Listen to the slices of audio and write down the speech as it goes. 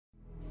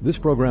This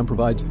program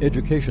provides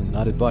education,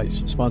 not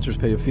advice. Sponsors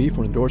pay a fee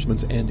for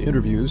endorsements and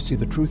interviews. See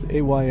the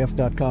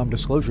truthayf.com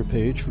disclosure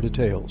page for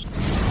details.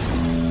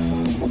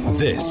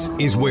 This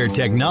is where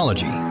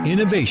technology,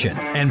 innovation,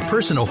 and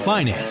personal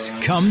finance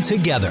come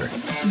together.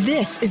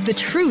 This is The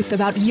Truth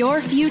About Your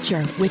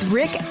Future with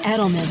Ric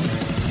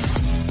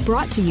Edelman.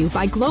 Brought to you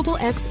by Global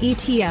X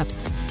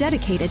ETFs,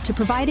 dedicated to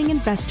providing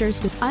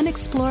investors with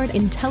unexplored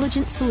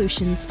intelligent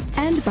solutions,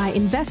 and by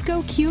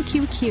Invesco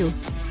QQQ.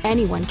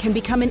 Anyone can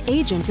become an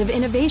agent of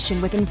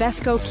innovation with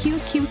Invesco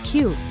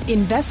QQQ.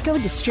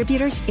 Invesco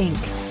Distributors, Inc.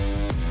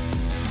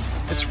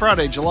 It's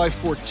Friday, July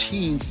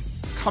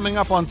 14th. Coming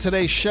up on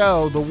today's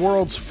show, the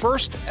world's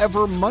first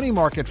ever money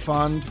market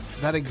fund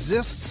that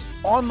exists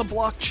on the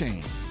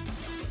blockchain.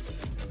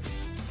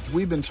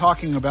 We've been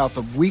talking about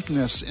the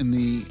weakness in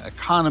the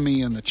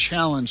economy and the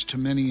challenge to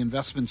many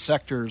investment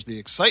sectors, the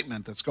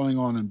excitement that's going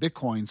on in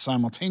Bitcoin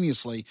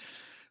simultaneously.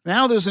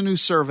 Now there's a new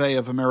survey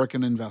of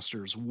American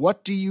investors.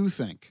 What do you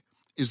think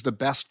is the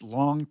best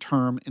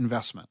long-term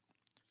investment?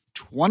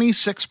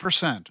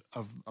 26%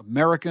 of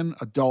American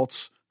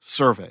adults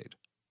surveyed,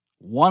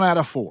 1 out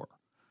of 4,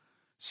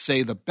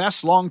 say the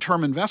best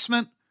long-term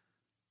investment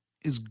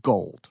is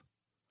gold.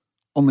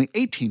 Only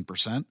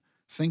 18%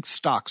 think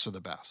stocks are the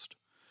best.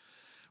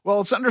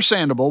 Well, it's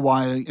understandable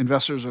why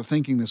investors are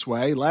thinking this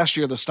way. Last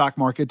year, the stock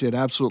market did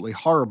absolutely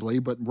horribly,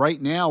 but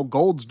right now,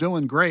 gold's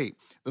doing great.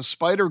 The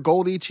Spider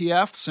Gold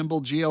ETF,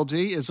 symbol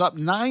GLD, is up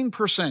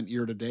 9%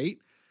 year to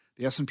date.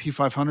 The S&P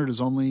 500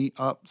 is only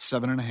up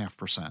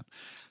 7.5%.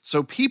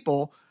 So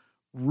people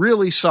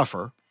really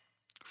suffer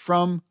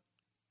from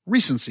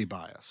recency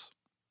bias.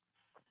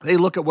 They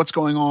look at what's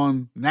going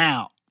on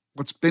now,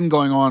 what's been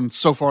going on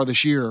so far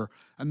this year,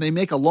 and they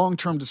make a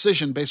long-term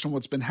decision based on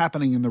what's been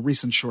happening in the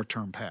recent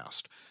short-term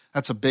past.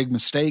 That's a big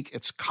mistake.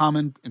 It's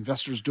common.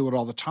 Investors do it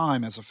all the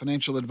time. As a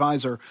financial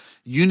advisor,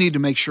 you need to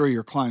make sure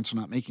your clients are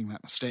not making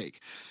that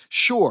mistake.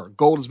 Sure,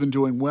 gold has been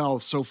doing well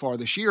so far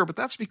this year, but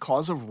that's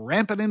because of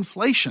rampant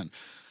inflation.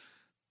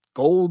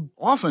 Gold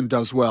often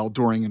does well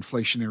during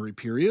inflationary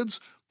periods,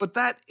 but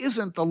that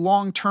isn't the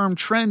long-term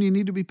trend you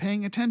need to be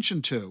paying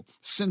attention to.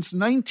 Since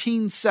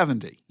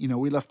 1970,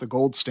 we left the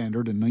gold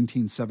standard in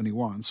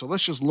 1971, so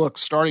let's just look,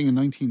 starting in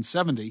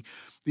 1970,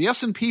 the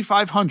S&P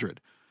 500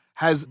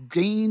 has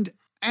gained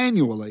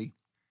annually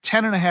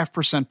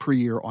 10.5% per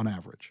year on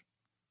average.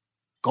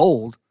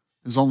 Gold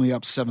is only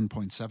up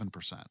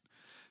 7.7%.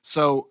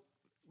 So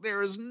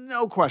there is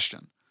no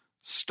question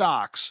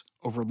stocks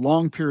over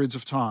long periods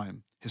of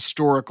time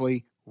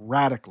historically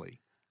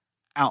radically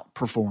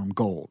outperform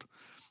gold.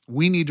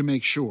 We need to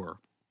make sure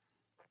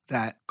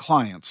that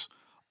clients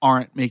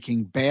aren't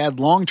making bad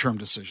long-term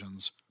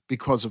decisions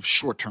because of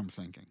short-term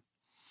thinking.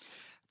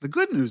 The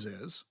good news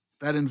is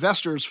that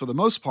investors, for the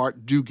most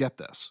part, do get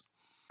this.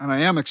 And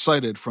I am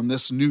excited from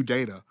this new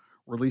data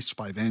released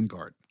by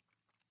Vanguard.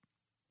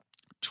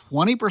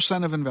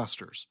 20% of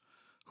investors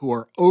who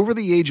are over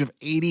the age of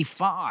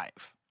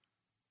 85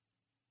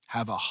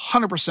 have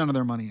 100% of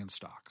their money in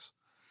stocks.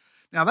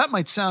 Now, that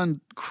might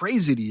sound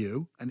crazy to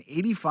you. An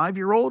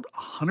 85-year-old,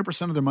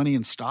 100% of their money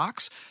in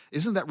stocks?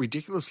 Isn't that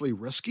ridiculously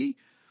risky?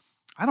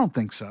 I don't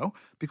think so,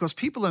 because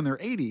people in their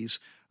 80s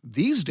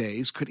these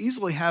days could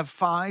easily have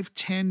 5,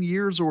 10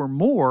 years or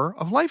more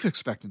of life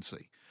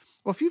expectancy.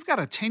 Well, if you've got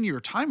a 10-year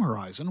time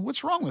horizon,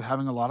 what's wrong with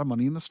having a lot of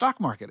money in the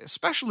stock market,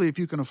 especially if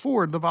you can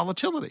afford the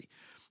volatility?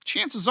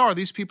 Chances are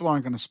these people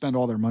aren't going to spend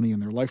all their money in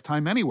their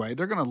lifetime anyway.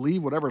 They're going to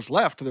leave whatever's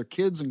left to their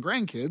kids and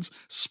grandkids,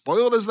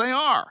 spoiled as they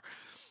are.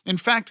 In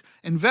fact,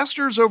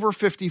 investors over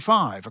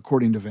 55,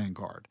 according to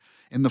Vanguard,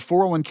 in the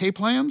 401k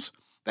plans,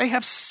 they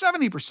have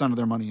 70% of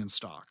their money in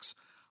stocks.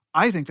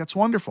 I think that's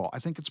wonderful. I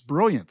think it's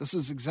brilliant. This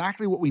is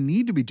exactly what we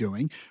need to be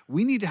doing.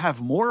 We need to have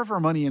more of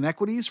our money in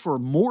equities for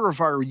more of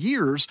our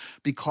years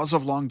because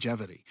of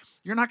longevity.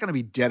 You're not going to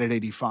be dead at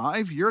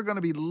 85. You're going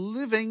to be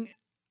living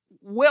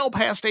well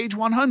past age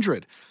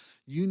 100.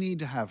 You need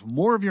to have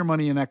more of your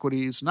money in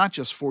equities, not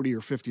just 40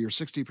 or 50 or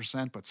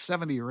 60%, but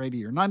 70 or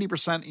 80 or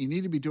 90%. You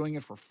need to be doing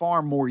it for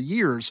far more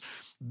years.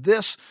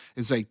 This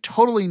is a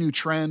totally new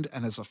trend,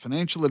 and as a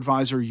financial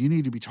advisor, you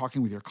need to be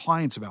talking with your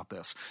clients about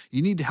this.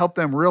 You need to help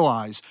them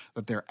realize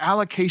that their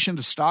allocation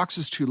to stocks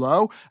is too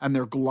low and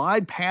their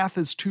glide path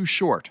is too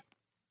short.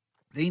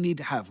 They need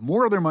to have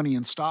more of their money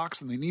in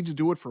stocks, and they need to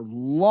do it for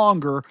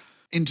longer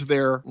into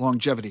their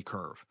longevity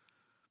curve.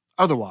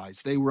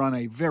 Otherwise, they run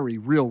a very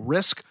real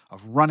risk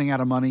of running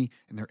out of money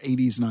in their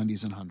 80s,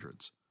 90s, and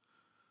 100s.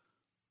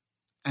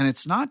 And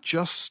it's not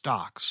just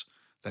stocks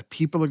that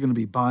people are going to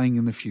be buying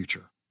in the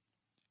future.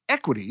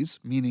 Equities,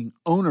 meaning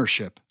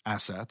ownership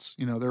assets,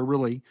 there are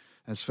really,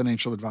 as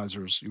financial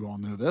advisors, you all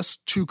know this,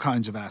 two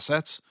kinds of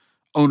assets,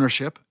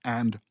 ownership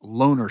and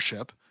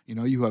loanership.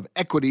 You have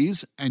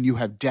equities and you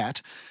have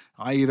debt.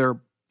 I either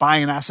buy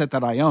an asset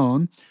that I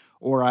own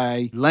or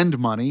I lend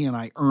money and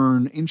I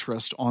earn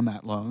interest on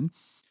that loan.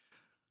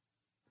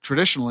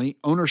 Traditionally,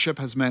 ownership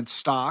has meant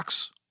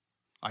stocks,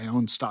 I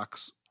own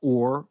stocks,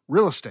 or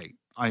real estate,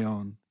 I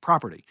own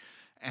property.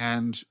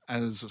 And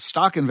as a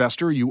stock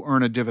investor, you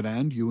earn a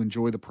dividend, you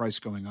enjoy the price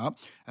going up.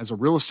 As a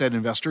real estate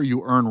investor,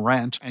 you earn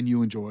rent and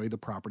you enjoy the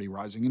property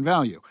rising in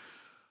value.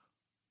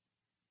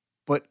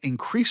 But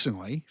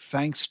increasingly,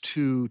 thanks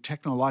to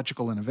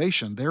technological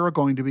innovation, there are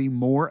going to be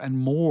more and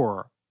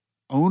more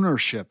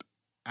ownership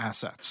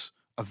assets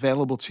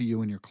available to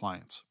you and your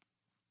clients.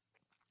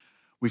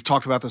 We've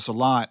talked about this a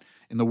lot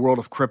in the world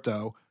of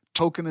crypto.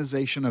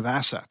 Tokenization of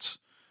assets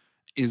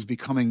is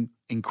becoming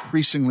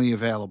increasingly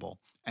available.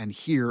 And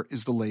here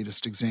is the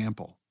latest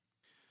example.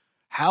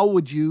 How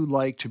would you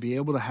like to be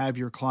able to have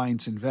your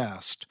clients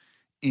invest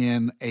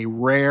in a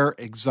rare,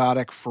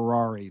 exotic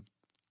Ferrari,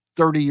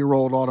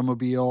 30-year-old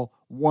automobile,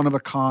 one of a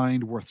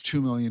kind, worth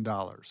 $2 million?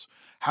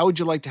 How would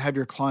you like to have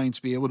your clients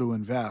be able to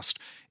invest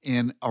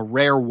in a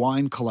rare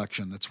wine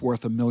collection that's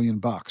worth $1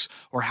 million?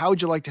 Or how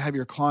would you like to have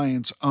your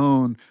clients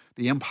own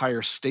the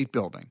Empire State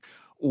Building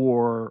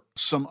or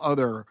some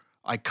other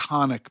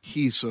iconic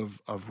piece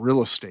of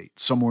real estate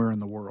somewhere in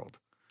the world?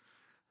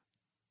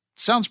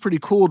 Sounds pretty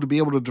cool to be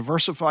able to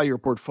diversify your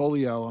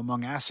portfolio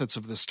among assets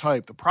of this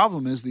type. The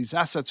problem is these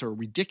assets are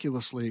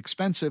ridiculously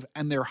expensive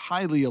and they're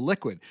highly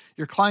illiquid.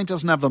 Your client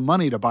doesn't have the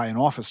money to buy an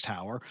office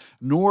tower,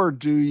 nor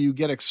do you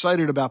get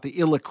excited about the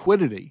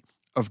illiquidity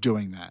of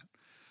doing that.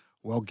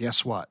 Well,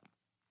 guess what?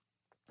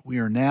 We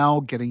are now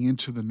getting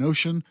into the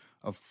notion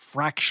of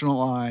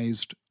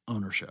fractionalized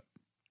ownership.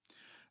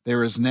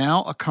 There is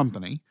now a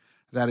company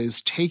that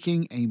is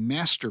taking a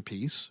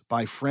masterpiece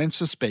by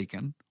Francis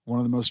Bacon, one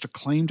of the most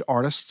acclaimed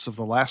artists of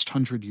the last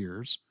 100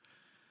 years.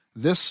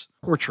 This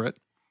portrait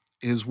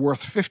is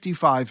worth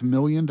 $55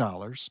 million,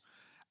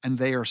 and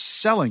they are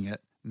selling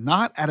it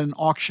not at an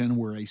auction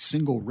where a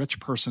single rich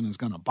person is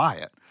going to buy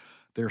it.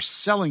 They're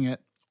selling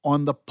it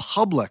on the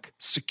public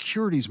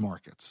securities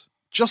markets,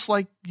 just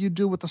like you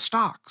do with the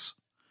stocks.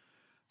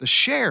 The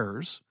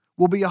shares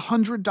will be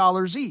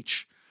 $100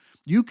 each.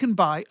 You can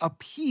buy a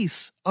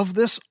piece of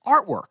this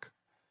artwork.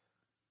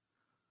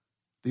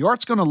 The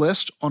art's going to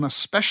list on a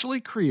specially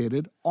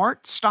created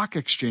art stock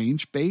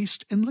exchange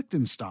based in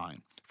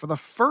Liechtenstein. For the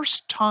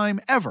first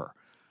time ever,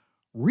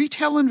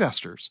 retail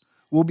investors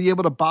will be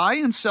able to buy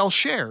and sell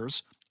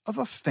shares of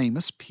a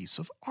famous piece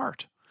of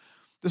art.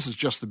 This is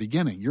just the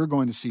beginning. You're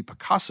going to see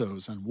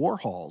Picassos and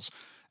Warhols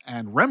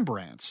and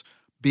Rembrandts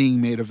being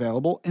made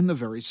available in the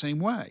very same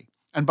way.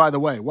 And by the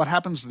way, what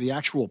happens to the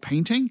actual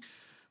painting?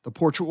 The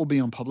portrait will be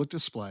on public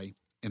display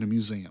in a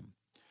museum.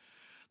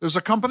 There's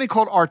a company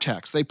called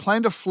Artex. They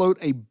plan to float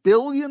 $1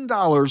 billion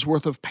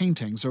worth of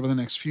paintings over the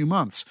next few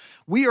months.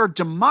 We are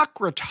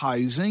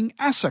democratizing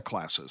asset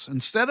classes.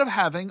 Instead of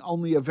having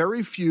only a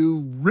very few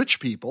rich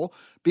people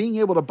being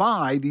able to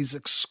buy these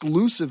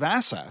exclusive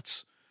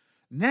assets,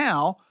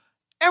 now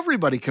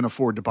everybody can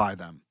afford to buy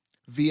them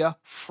via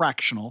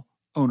fractional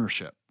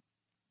ownership.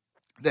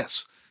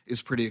 This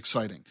is pretty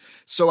exciting.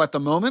 So at the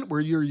moment where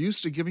you're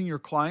used to giving your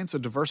clients a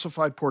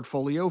diversified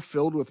portfolio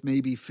filled with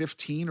maybe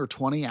 15 or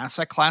 20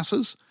 asset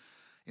classes,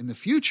 in the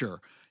future,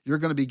 you're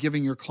going to be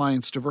giving your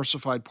clients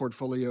diversified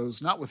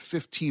portfolios not with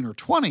 15 or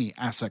 20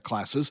 asset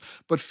classes,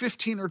 but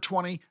 15 or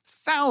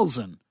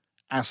 20,000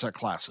 asset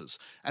classes,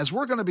 as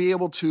we're going to be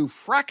able to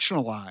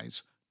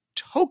fractionalize,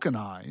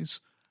 tokenize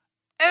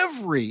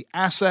every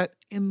asset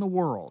in the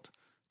world.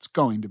 It's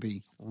going to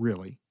be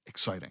really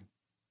exciting.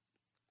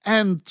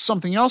 And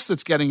something else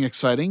that's getting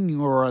exciting,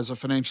 or as a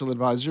financial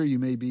advisor, you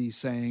may be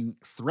saying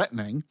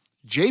threatening,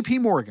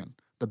 JP Morgan,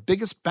 the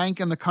biggest bank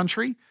in the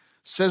country,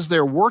 says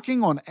they're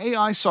working on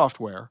AI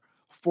software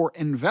for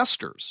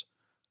investors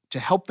to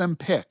help them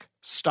pick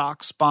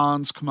stocks,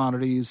 bonds,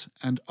 commodities,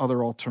 and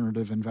other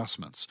alternative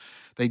investments.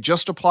 They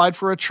just applied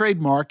for a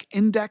trademark,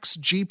 Index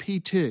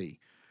GPT.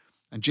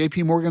 And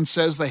JP Morgan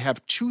says they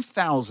have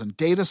 2,000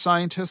 data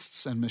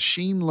scientists and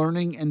machine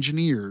learning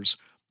engineers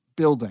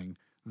building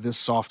this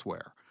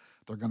software.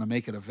 They're going to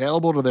make it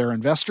available to their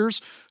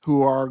investors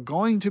who are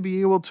going to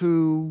be able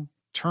to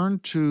turn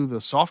to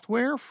the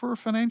software for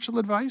financial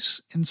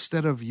advice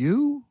instead of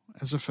you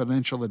as a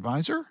financial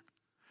advisor.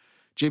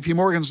 JP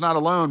Morgan's not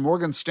alone.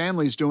 Morgan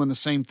Stanley's doing the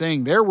same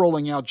thing. They're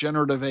rolling out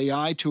generative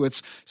AI to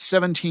its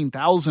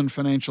 17,000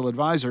 financial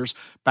advisors.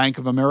 Bank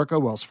of America,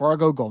 Wells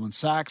Fargo, Goldman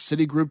Sachs,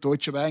 Citigroup,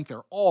 Deutsche Bank,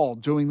 they're all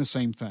doing the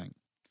same thing.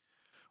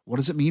 What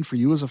does it mean for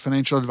you as a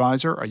financial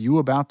advisor? Are you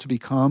about to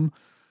become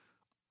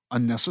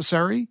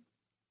unnecessary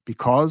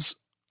because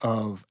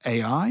of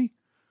AI?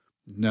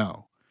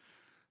 No.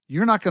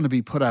 You're not going to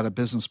be put out of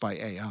business by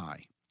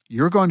AI.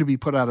 You're going to be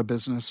put out of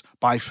business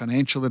by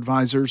financial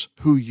advisors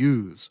who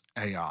use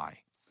AI.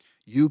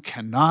 You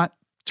cannot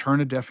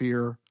turn a deaf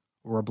ear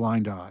or a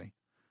blind eye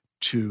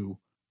to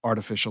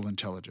artificial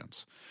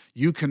intelligence.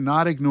 You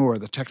cannot ignore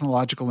the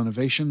technological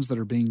innovations that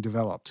are being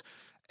developed.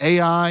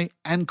 AI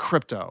and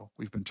crypto,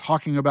 we've been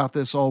talking about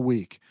this all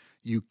week.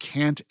 You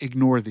can't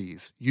ignore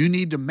these. You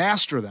need to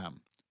master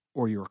them,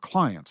 or your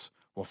clients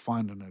will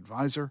find an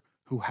advisor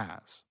who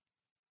has.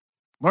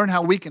 Learn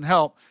how we can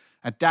help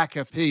at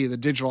DACFP, the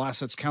Digital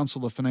Assets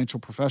Council of Financial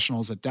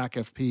Professionals, at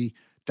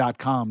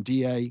DACFP.com,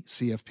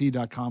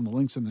 DACFP.com. The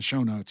link's in the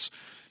show notes.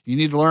 You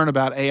need to learn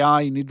about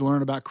AI. You need to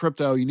learn about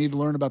crypto. You need to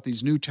learn about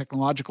these new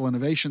technological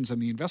innovations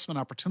and the investment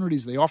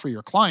opportunities they offer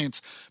your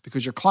clients,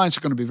 because your clients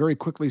are going to be very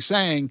quickly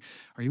saying,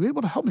 are you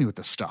able to help me with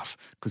this stuff?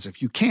 Because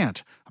if you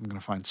can't, I'm going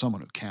to find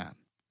someone who can.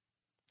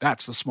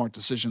 That's the smart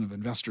decision of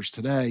investors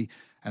today,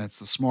 and it's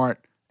the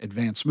smart,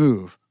 advanced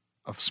move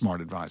of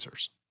smart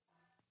advisors.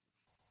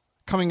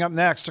 Coming up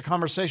next, a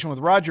conversation with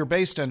Roger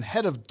Baisden,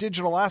 head of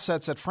digital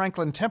assets at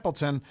Franklin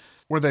Templeton,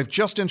 where they've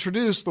just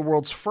introduced the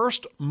world's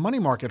first money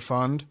market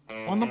fund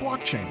on the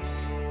blockchain.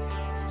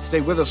 Stay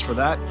with us for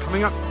that.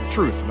 Coming up, the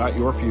truth about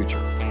your future.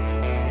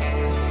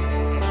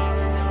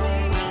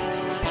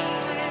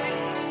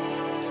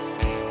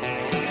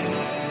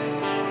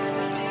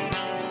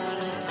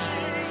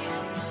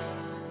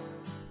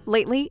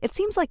 Lately, it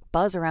seems like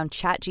buzz around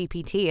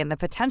ChatGPT and the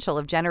potential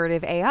of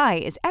generative AI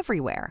is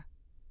everywhere.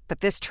 But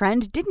this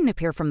trend didn't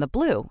appear from the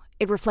blue.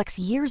 It reflects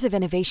years of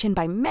innovation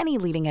by many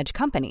leading-edge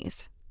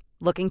companies.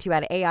 Looking to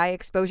add AI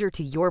exposure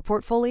to your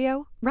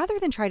portfolio? Rather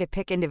than try to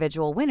pick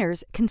individual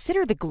winners,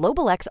 consider the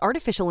Global X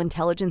Artificial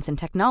Intelligence and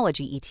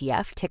Technology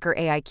ETF, ticker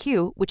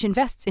AIQ, which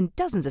invests in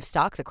dozens of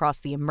stocks across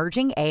the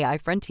emerging AI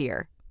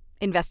frontier.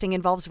 Investing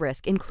involves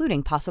risk,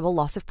 including possible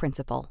loss of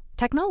principal.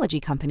 Technology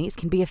companies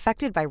can be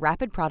affected by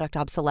rapid product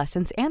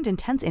obsolescence and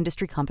intense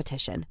industry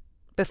competition.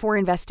 Before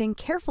investing,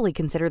 carefully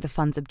consider the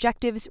fund's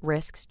objectives,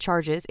 risks,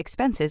 charges,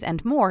 expenses,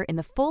 and more in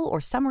the full or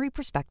summary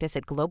prospectus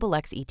at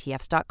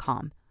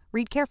globalxetfs.com.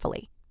 Read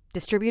carefully.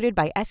 Distributed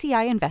by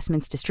SEI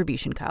Investments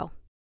Distribution Co.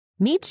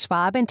 Meet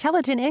Schwab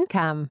Intelligent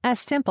Income, a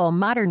simple,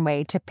 modern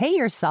way to pay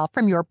yourself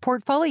from your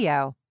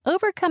portfolio.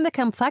 Overcome the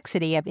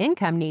complexity of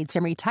income needs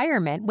in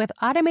retirement with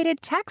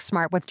automated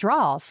tax-smart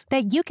withdrawals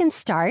that you can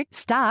start,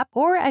 stop,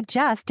 or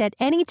adjust at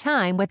any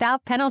time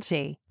without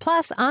penalty.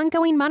 Plus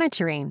ongoing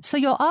monitoring, so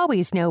you'll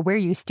always know where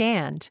you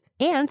stand.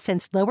 And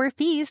since lower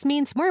fees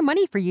means more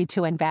money for you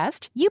to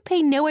invest, you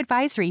pay no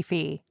advisory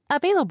fee.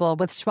 Available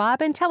with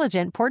Schwab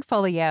Intelligent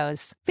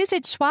Portfolios.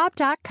 Visit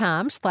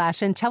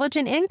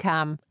schwab.com/intelligent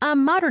income, a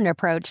modern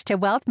approach to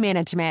wealth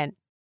management.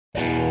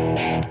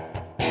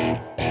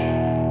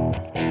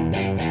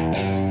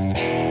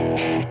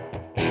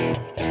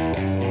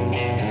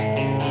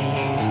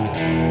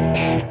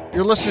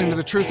 You're listening to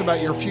The Truth About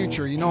Your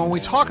Future. You know, when we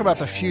talk about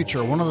the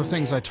future, one of the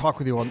things I talk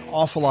with you an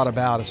awful lot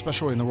about,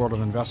 especially in the world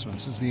of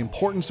investments, is the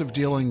importance of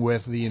dealing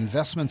with the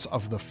investments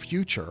of the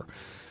future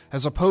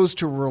as opposed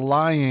to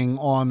relying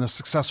on the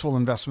successful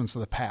investments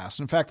of the past.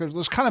 In fact,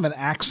 there's kind of an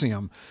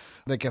axiom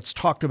that gets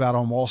talked about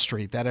on Wall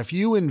Street that if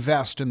you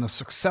invest in the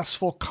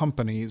successful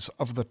companies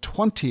of the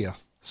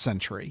 20th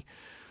century,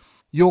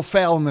 you'll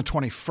fail in the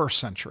 21st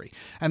century.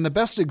 And the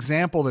best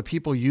example that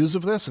people use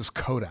of this is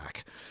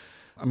Kodak.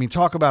 I mean,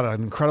 talk about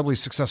an incredibly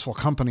successful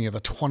company of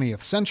the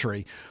 20th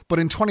century. But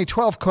in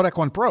 2012, Kodak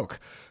went broke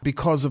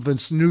because of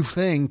this new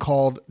thing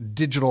called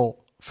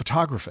digital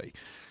photography.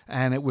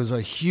 And it was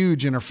a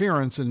huge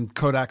interference in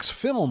Kodak's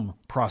film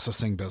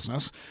processing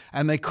business,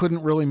 and they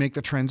couldn't really make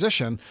the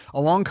transition.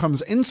 Along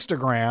comes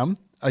Instagram,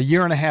 a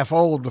year and a half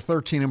old with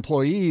 13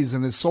 employees,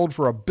 and is sold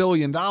for $1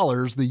 billion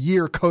the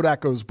year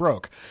Kodak goes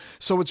broke.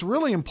 So it's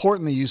really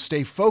important that you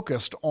stay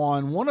focused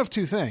on one of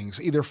two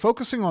things, either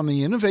focusing on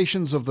the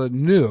innovations of the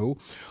new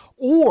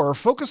or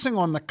focusing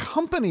on the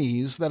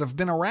companies that have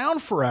been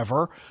around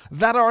forever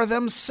that are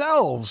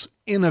themselves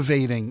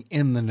innovating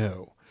in the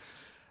new.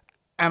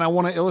 And I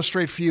want to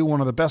illustrate for you one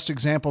of the best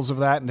examples of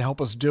that, and to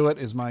help us do it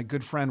is my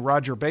good friend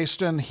Roger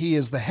Baisden. He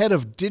is the head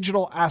of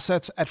digital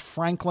assets at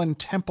Franklin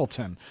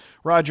Templeton.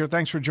 Roger,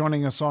 thanks for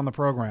joining us on the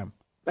program.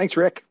 Thanks,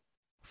 Rick.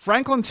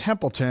 Franklin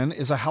Templeton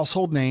is a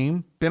household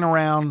name, been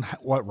around,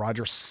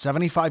 Roger,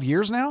 75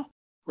 years now?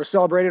 We're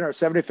celebrating our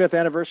 75th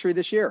anniversary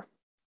this year.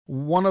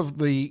 One of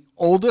the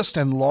oldest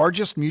and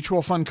largest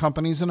mutual fund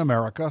companies in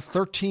America,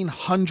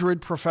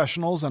 1,300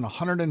 professionals in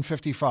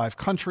 155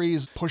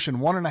 countries, pushing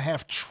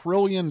 $1.5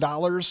 trillion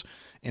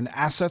in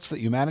assets that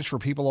you manage for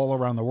people all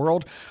around the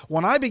world.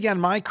 When I began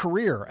my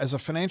career as a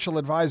financial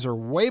advisor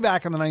way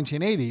back in the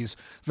 1980s,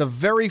 the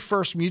very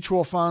first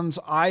mutual funds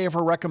I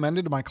ever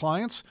recommended to my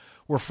clients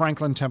were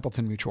Franklin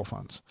Templeton mutual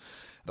funds.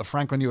 The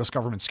Franklin U.S.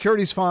 Government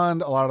Securities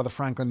Fund, a lot of the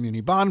Franklin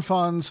Muni Bond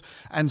funds,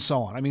 and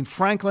so on. I mean,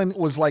 Franklin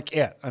was like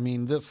it. I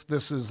mean,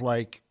 this is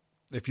like,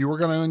 if you were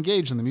going to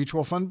engage in the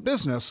mutual fund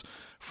business,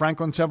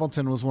 Franklin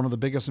Templeton was one of the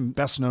biggest and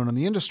best known in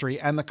the industry,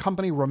 and the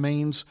company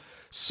remains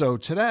so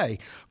today.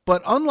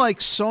 But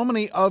unlike so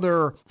many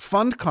other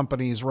fund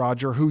companies,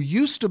 Roger, who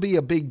used to be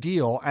a big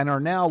deal and are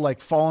now like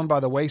fallen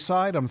by the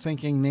wayside, I'm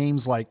thinking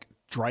names like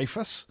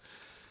Dreyfus.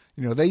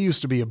 You know, they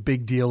used to be a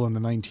big deal in the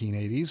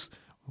 1980s.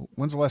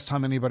 When's the last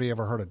time anybody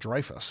ever heard of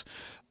Dreyfus?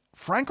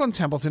 Franklin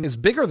Templeton is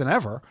bigger than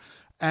ever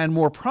and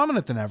more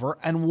prominent than ever.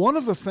 And one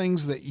of the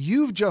things that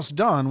you've just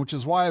done, which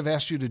is why I've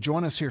asked you to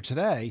join us here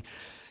today,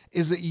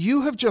 is that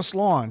you have just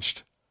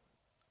launched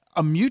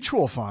a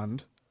mutual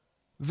fund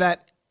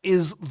that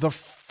is the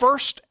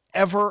first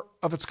ever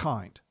of its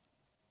kind.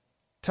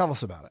 Tell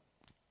us about it.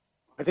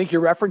 I think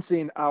you're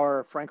referencing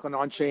our Franklin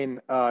On-Chain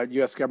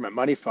U.S. Government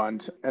Money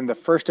Fund. And the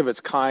first of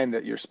its kind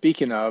that you're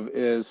speaking of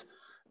is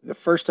the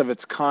first of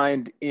its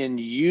kind in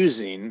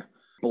using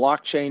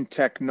blockchain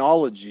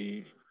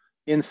technology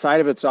inside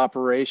of its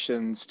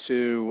operations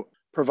to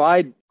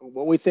provide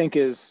what we think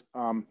is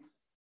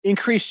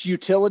increased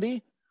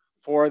utility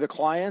for the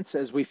clients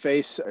as we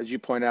face, as you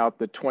point out,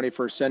 the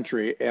 21st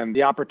century and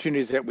the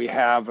opportunities that we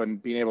have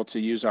and being able to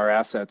use our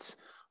assets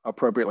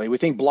appropriately. We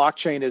think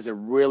blockchain is a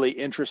really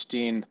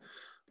interesting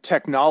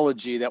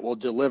technology that will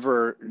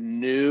deliver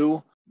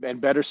new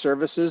and better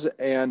services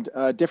and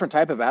different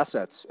type of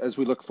assets as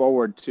we look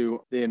forward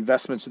to the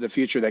investments of the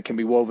future that can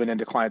be woven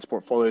into clients'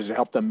 portfolios to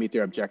help them meet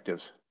their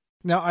objectives.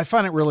 Now, I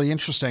find it really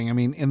interesting. I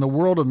mean, in the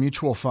world of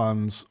mutual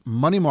funds,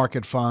 money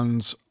market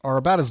funds are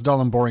about as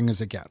dull and boring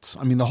as it gets.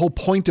 I mean, the whole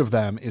point of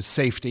them is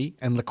safety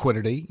and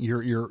liquidity.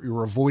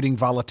 You're avoiding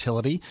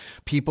volatility.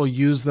 People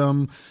use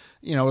them,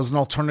 as an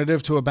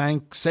alternative to a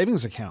bank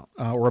savings account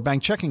or a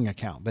bank checking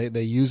account.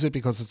 They use it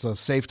because it's a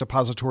safe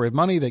depository of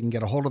money. They can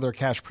get a hold of their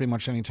cash pretty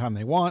much anytime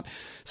they want.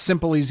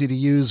 Simple, easy to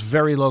use,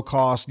 very low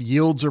cost.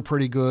 Yields are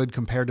pretty good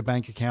compared to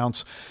bank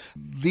accounts.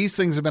 These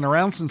things have been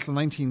around since the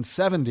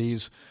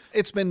 1970s.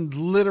 It's been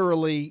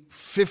literally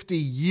 50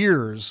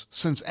 years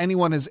since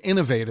anyone has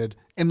innovated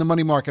in the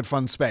money market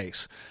fund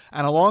space.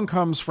 And along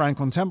comes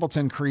Franklin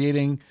Templeton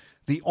creating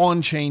the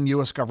on-chain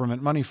U.S.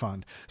 government money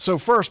fund. So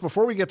first,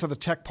 before we get to the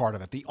tech part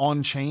of it, the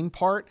on-chain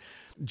part,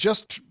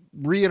 just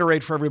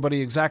reiterate for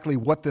everybody exactly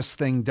what this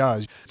thing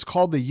does. It's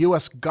called the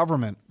U.S.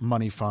 government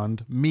money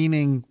fund,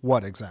 meaning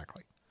what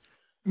exactly?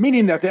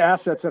 Meaning that the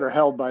assets that are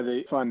held by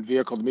the fund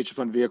vehicle, the mutual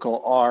fund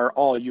vehicle, are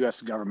all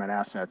U.S. government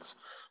assets.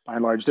 By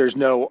and large, there's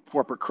no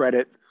corporate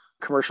credit,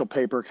 commercial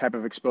paper type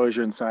of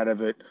exposure inside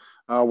of it.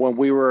 When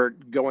we were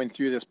going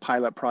through this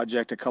pilot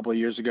project a couple of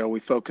years ago, we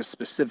focused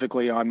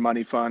specifically on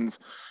money funds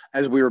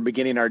as we were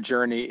beginning our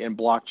journey in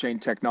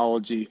blockchain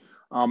technology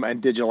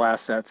and digital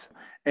assets.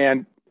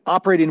 And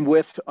operating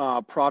with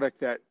a product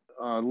that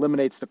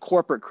eliminates the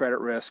corporate credit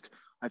risk,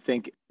 I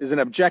think, is an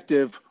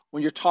objective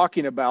when you're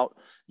talking about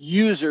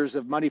users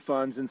of money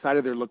funds inside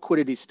of their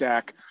liquidity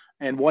stack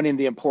and wanting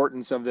the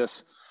importance of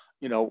this,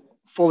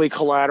 fully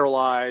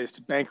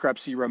collateralized,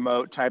 bankruptcy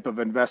remote type of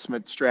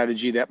investment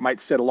strategy that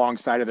might sit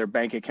alongside of their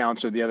bank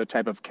accounts or the other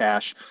type of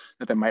cash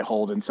that they might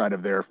hold inside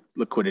of their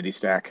liquidity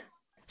stack.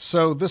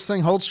 So this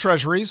thing holds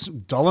treasuries,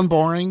 dull and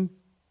boring,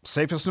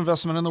 safest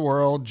investment in the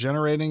world,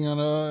 generating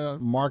a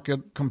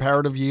market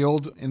comparative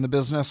yield in the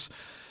business.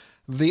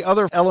 The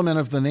other element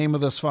of the name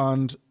of this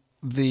fund,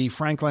 the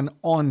Franklin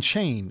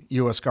On-Chain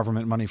U.S.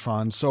 Government Money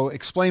Fund. So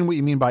explain what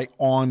you mean by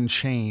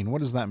on-chain. What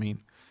does that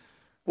mean?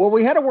 Well,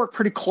 we had to work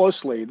pretty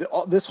closely.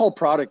 This whole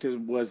product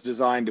was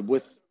designed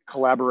with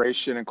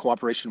collaboration and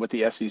cooperation with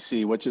the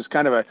SEC, which is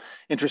kind of an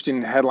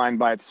interesting headline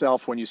by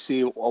itself when you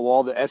see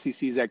all the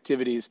SEC's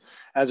activities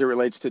as it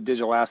relates to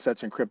digital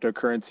assets and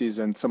cryptocurrencies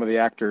and some of the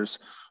actors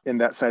in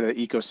that side of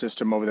the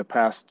ecosystem over the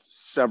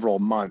past several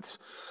months.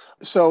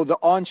 So the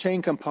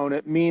on-chain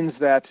component means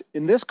that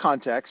in this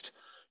context,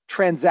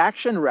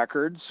 transaction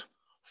records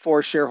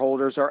for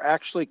shareholders are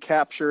actually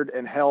captured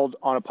and held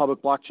on a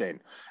public blockchain.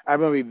 I'm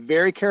going to be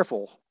very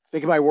careful.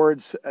 Think of my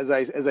words as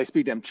I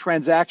speak to them.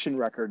 Transaction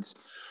records.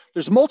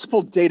 There's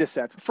multiple data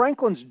sets.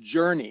 Franklin's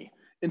journey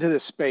into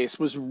this space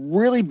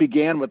really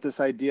began with this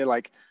idea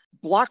like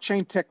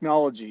blockchain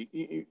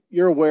technology.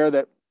 You're aware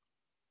that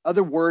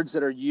other words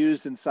that are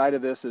used inside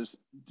of this is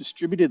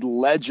distributed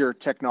ledger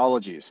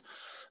technologies.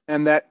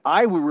 And that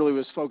I really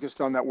was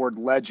focused on that word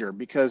ledger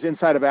because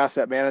inside of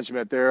asset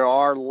management, there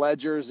are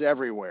ledgers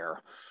everywhere.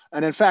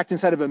 And in fact,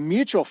 inside of a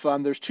mutual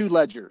fund, there's two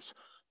ledgers.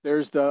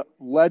 There's the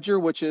ledger,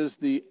 which is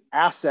the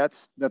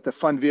assets that the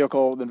fund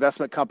vehicle, the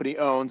investment company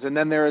owns. And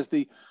then there is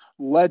the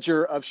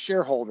ledger of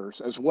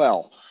shareholders as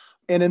well.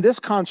 And in this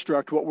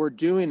construct, what we're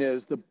doing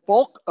is the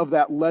bulk of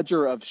that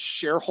ledger of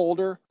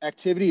shareholder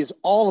activity is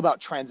all about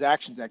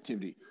transactions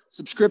activity,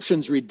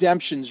 subscriptions,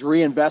 redemptions,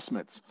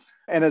 reinvestments.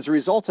 And as a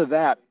result of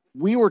that,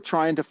 we were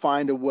trying to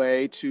find a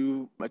way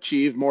to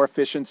achieve more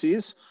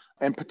efficiencies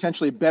and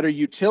potentially better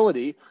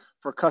utility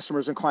for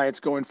customers and clients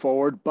going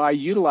forward by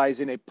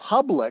utilizing a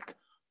public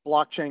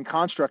blockchain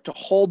construct to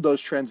hold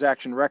those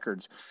transaction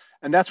records.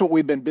 And that's what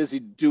we've been busy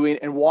doing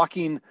and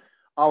walking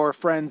our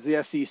friends,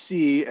 the SEC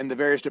and the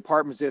various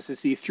departments of the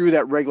SEC through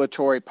that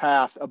regulatory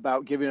path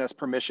about giving us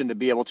permission to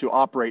be able to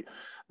operate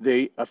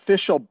the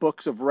official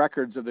books of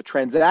records of the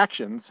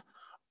transactions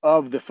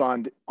of the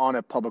fund on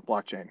a public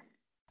blockchain.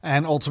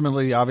 And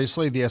ultimately,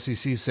 obviously, the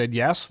SEC said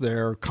yes,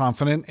 they're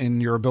confident in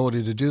your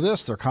ability to do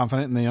this. They're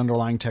confident in the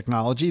underlying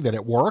technology, that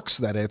it works,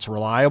 that it's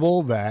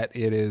reliable, that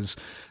it is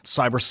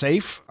cyber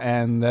safe,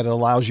 and that it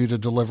allows you to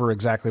deliver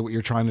exactly what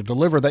you're trying to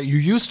deliver, that you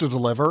used to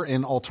deliver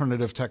in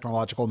alternative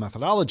technological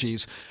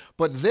methodologies.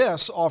 But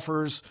this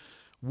offers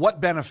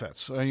what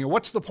benefits?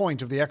 What's the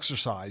point of the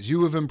exercise?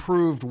 You have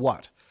improved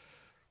what?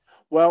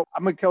 Well,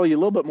 I'm going to tell you a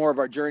little bit more of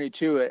our journey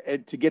too,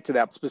 to get to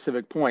that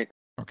specific point.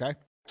 Okay.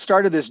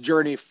 Started this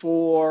journey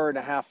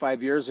 4.5,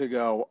 5 years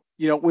ago.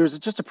 It was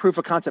just a proof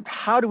of concept.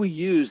 How do we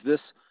use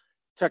this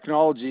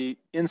technology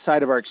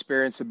inside of our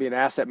experience of being an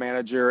asset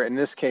manager, in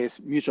this case,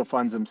 mutual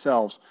funds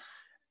themselves?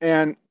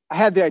 And I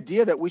had the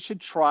idea that we should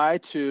try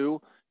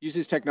to use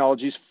these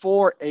technologies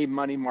for a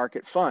money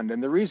market fund.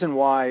 And the reason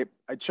why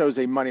I chose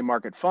a money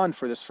market fund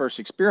for this first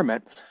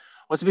experiment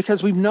was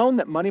because we've known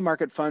that money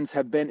market funds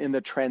have been in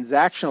the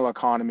transactional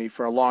economy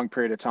for a long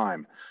period of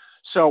time.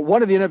 So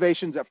one of the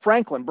innovations that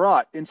Franklin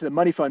brought into the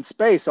money fund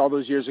space all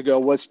those years ago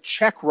was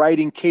check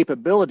writing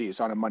capabilities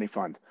on a money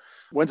fund.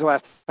 When's the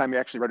last time you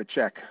actually wrote a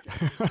check?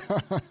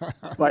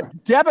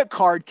 But debit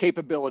card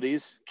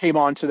capabilities came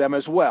onto them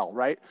as well,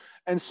 right?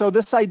 And so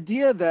this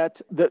idea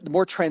that the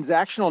more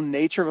transactional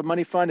nature of a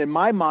money fund, in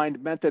my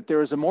mind, meant that there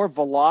was a more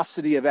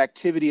velocity of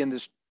activity in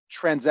this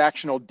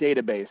transactional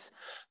database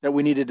that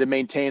we needed to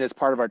maintain as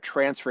part of our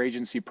transfer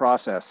agency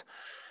process.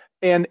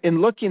 And in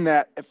looking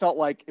at it, felt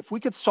like if we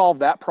could solve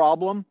that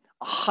problem,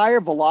 a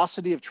higher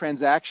velocity of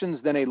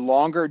transactions than a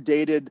longer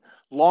dated,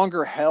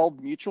 longer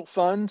held mutual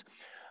fund,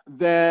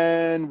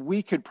 then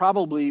we could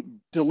probably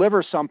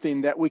deliver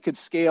something that we could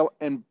scale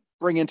and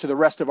bring into the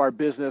rest of our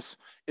business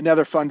in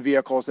other fund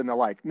vehicles and the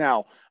like.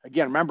 Now,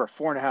 again, remember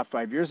 4.5,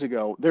 5 years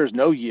ago, there's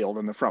no yield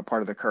in the front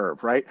part of the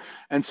curve, right?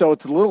 And so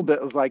it's a little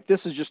bit like,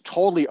 this is just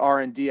totally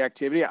R&D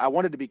activity. I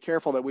wanted to be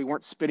careful that we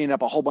weren't spinning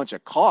up a whole bunch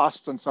of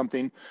costs on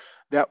something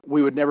that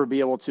we would never be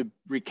able to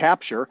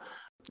recapture.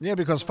 Yeah,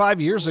 because 5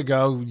 years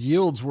ago,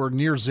 yields were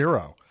near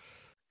zero.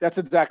 That's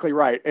exactly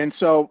right. And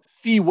so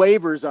fee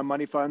waivers on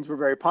money funds were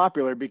very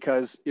popular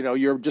because,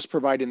 you're just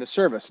providing the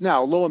service.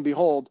 Now, lo and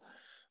behold,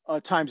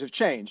 times have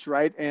changed,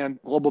 right? And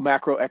global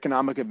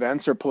macroeconomic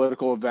events or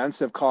political events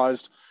have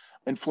caused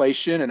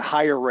inflation and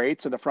higher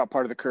rates in the front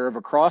part of the curve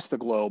across the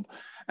globe.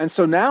 And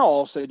so now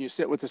all of a sudden you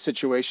sit with a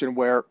situation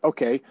where,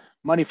 okay,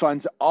 money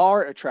funds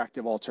are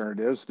attractive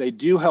alternatives. They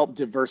do help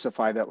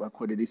diversify that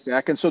liquidity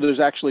stack. And so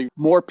there's actually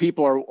more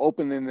people are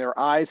opening their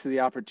eyes to the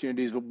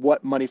opportunities of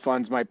what money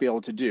funds might be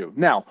able to do.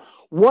 Now,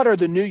 what are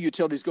the new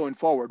utilities going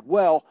forward?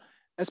 Well,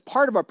 as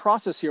part of our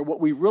process here, what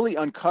we really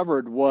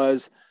uncovered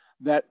was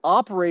that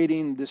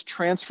operating this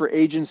transfer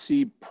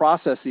agency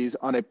processes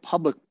on a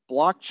public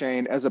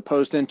blockchain as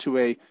opposed into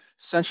a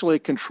centrally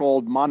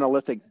controlled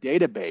monolithic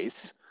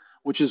database,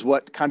 which is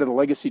what kind of the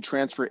legacy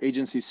transfer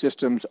agency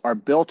systems are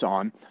built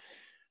on,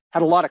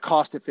 had a lot of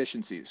cost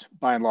efficiencies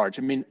by and large.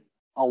 I mean,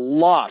 a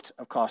lot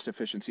of cost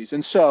efficiencies.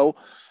 And so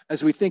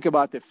as we think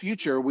about the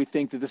future, we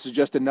think that this is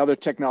just another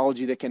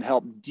technology that can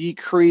help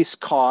decrease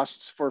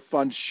costs for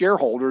fund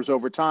shareholders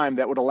over time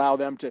that would allow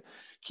them to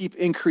keep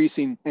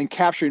increasing and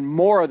capturing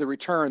more of the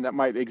return that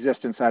might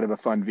exist inside of a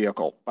fund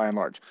vehicle by and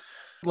large.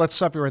 Let's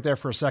stop you right there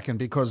for a second,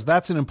 because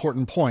that's an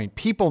important point.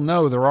 People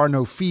know there are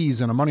no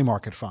fees in a money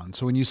market fund.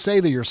 So when you say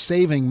that you're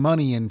saving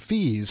money in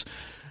fees,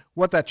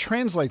 what that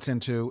translates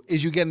into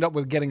is you end up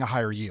with getting a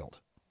higher yield.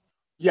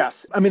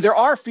 Yes. I mean, there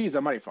are fees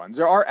on money funds.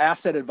 There are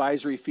asset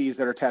advisory fees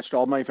that are attached to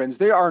all money funds.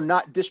 They are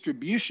not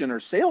distribution or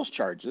sales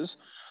charges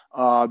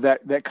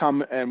that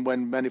come and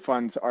when money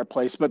funds are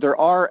placed, but there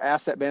are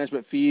asset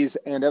management fees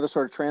and other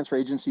sort of transfer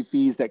agency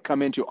fees that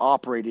come into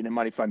operating a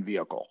money fund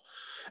vehicle.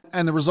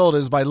 And the result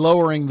is by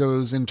lowering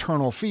those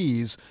internal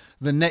fees,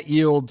 the net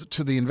yield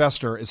to the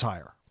investor is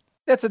higher.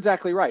 That's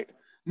exactly right.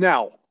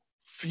 Now,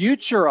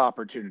 future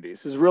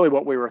opportunities is really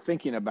what we were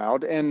thinking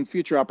about. And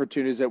future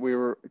opportunities that we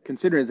were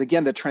considering is,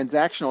 again, the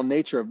transactional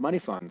nature of money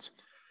funds.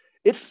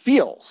 It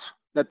feels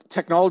that the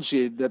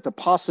technology, that the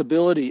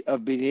possibility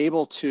of being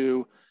able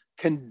to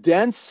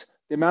condense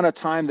the amount of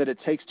time that it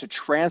takes to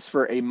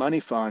transfer a money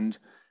fund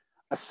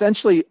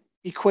essentially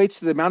equates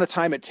to the amount of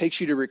time it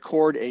takes you to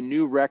record a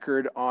new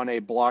record on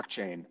a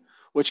blockchain,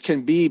 which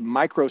can be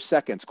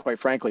microseconds, quite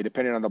frankly,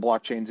 depending on the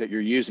blockchains that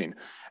you're using.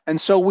 And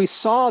so we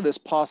saw this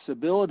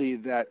possibility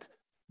that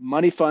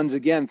money funds,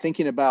 again,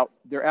 thinking about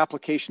their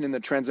application in the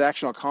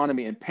transactional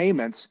economy and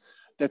payments,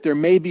 that there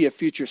may be a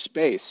future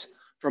space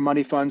for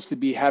money funds to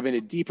be having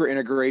a deeper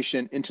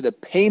integration into the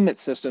payment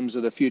systems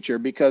of the future,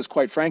 because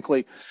quite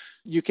frankly,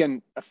 you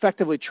can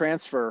effectively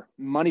transfer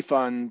money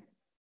fund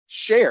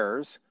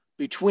shares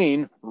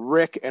between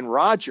Rick and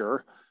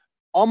Roger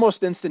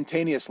almost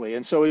instantaneously.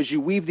 And so as you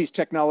weave these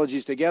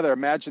technologies together,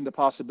 imagine the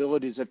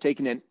possibilities of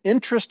taking an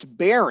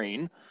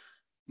interest-bearing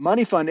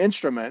money fund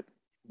instrument,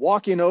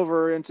 walking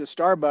over into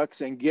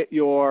Starbucks and get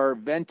your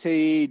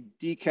venti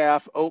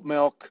decaf oat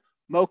milk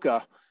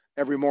mocha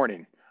every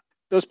morning.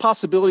 Those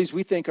possibilities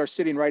we think are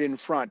sitting right in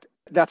front.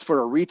 That's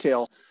for a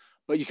retail,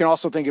 but you can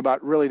also think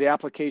about really the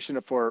application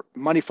for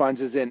money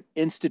funds is in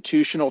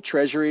institutional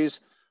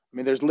treasuries. I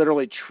mean, there's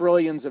literally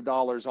trillions of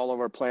dollars all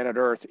over planet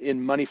Earth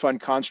in money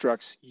fund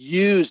constructs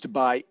used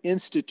by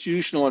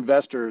institutional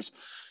investors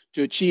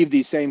to achieve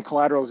these same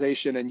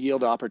collateralization and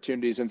yield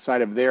opportunities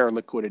inside of their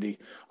liquidity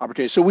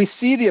opportunities. So we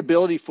see the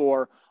ability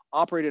for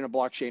operating a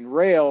blockchain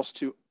rails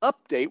to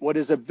update what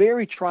is a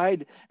very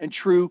tried and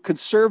true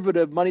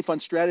conservative money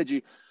fund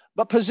strategy,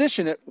 but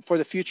position it for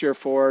the future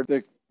for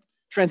the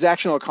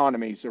transactional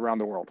economies around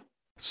the world.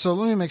 So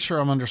let me make sure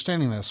I'm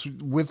understanding this.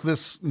 With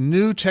this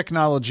new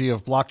technology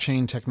of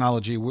blockchain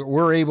technology,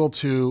 we're able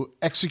to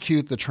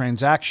execute the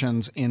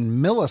transactions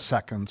in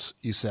milliseconds,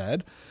 you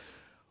said,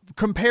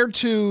 compared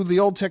to the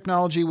old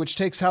technology, which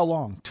takes how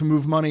long to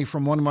move money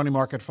from one money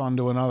market fund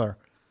to another?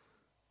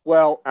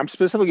 Well, I'm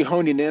specifically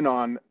honing in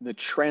on the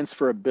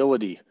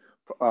transferability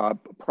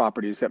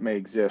properties that may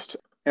exist.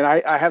 And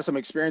I have some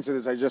experience with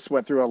this. I just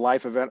went through a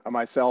life event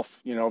myself,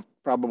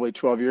 probably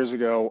 12 years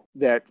ago,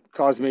 that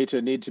caused me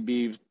to need to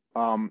be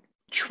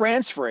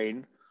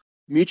transferring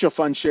mutual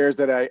fund shares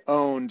that I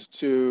owned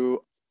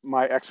to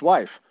my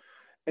ex-wife.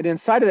 And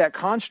inside of that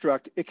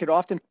construct, it could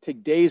often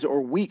take days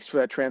or weeks for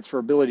that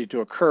transferability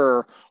to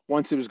occur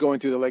once it was going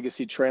through the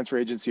legacy transfer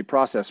agency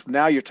process.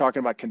 Now you're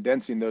talking about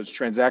condensing those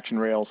transaction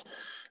rails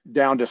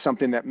down to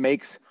something that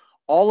makes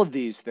all of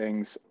these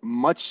things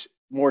much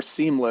more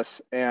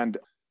seamless and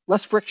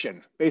less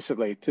friction,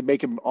 basically, to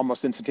make them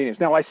almost instantaneous.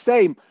 Now, I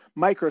say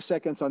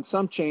microseconds on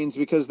some chains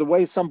because the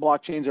way some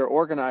blockchains are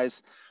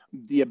organized,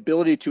 the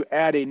ability to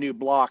add a new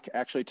block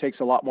actually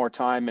takes a lot more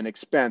time and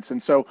expense.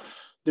 And so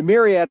the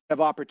myriad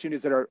of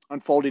opportunities that are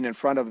unfolding in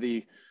front of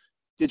the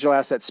digital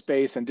asset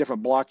space and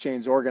different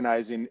blockchains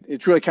organizing,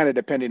 it's really kind of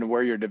depending on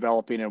where you're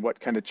developing and what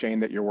kind of chain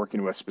that you're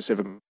working with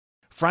specifically.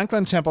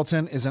 Franklin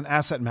Templeton is an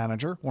asset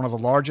manager, one of the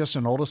largest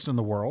and oldest in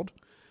the world.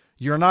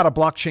 You're not a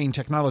blockchain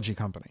technology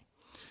company.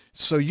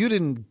 So you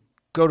didn't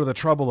go to the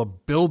trouble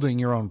of building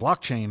your own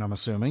blockchain, I'm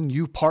assuming.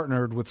 You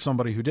partnered with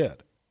somebody who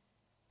did.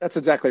 That's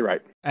exactly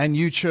right. And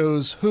you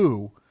chose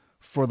who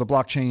for the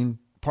blockchain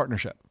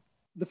partnership?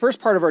 The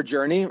first part of our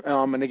journey,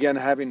 and again,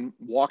 having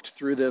walked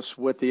through this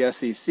with the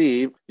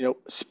SEC,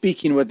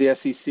 speaking with the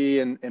SEC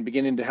and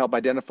beginning to help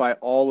identify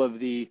all of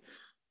the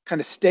kind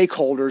of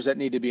stakeholders that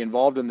need to be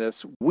involved in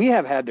this, we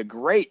have had the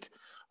great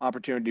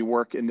opportunity to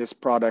work in this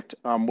product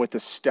with the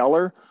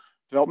Stellar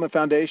Development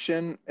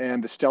Foundation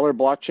and the Stellar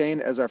blockchain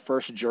as our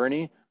first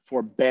journey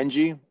for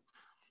Benji.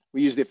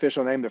 We use the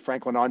official name, the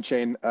Franklin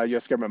On-Chain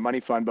U.S. Government Money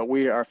Fund, but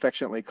we are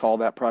affectionately call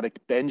that product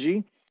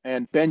Benji.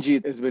 And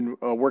Benji has been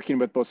working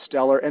with both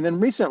Stellar, and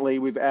then recently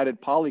we've added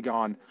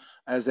Polygon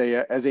as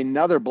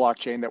another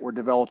blockchain that we're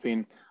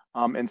developing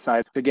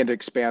inside, again, to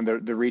expand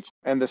the reach.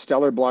 And the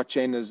Stellar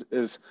blockchain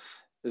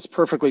is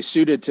perfectly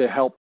suited to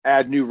help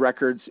add new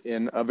records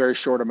in a very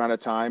short amount of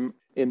time.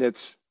 In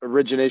its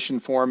origination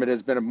form, it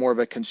has been more of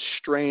a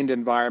constrained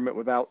environment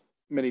without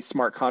many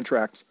smart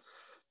contracts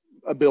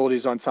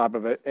abilities on top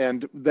of it.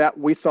 And that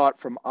we thought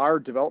from our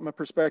development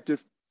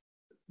perspective,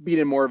 being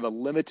in more of a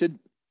limited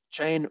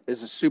chain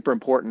is a super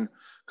important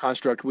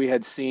construct. We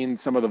had seen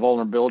some of the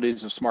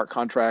vulnerabilities of smart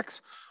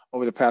contracts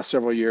over the past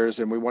several years,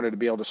 and we wanted to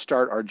be able to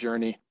start our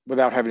journey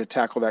without having to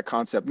tackle that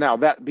concept. Now,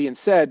 that being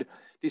said,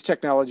 these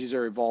technologies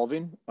are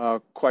evolving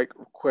quite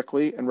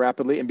quickly and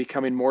rapidly and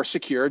becoming more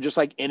secure, just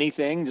like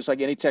anything, just like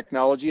any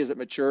technology as it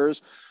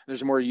matures.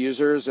 There's more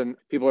users and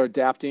people are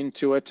adapting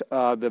to it.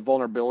 The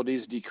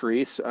vulnerabilities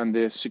decrease and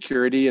the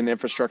security and the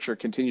infrastructure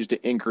continues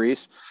to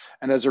increase.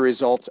 And as a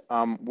result,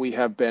 we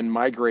have been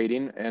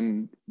migrating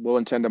and will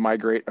intend to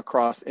migrate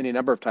across any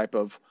number of type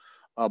of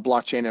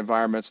blockchain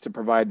environments to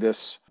provide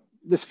this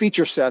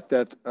feature set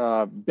that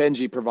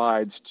Benji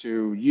provides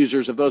to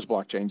users of those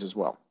blockchains as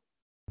well.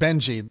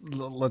 Benji,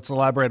 let's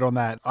elaborate on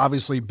that.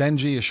 Obviously,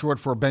 Benji is short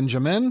for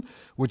Benjamin,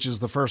 which is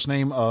the first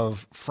name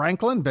of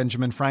Franklin,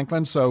 Benjamin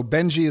Franklin. So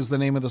Benji is the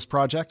name of this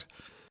project?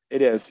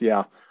 It is,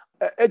 yeah.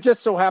 It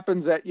just so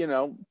happens that,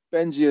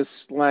 Benji is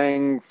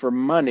slang for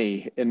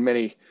money in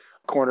many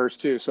corners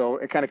too. So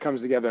it kind of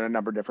comes together in a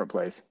number of different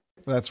places.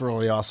 That's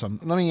really awesome.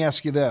 Let me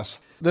ask you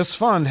this. This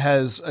fund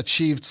has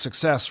achieved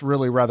success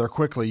really rather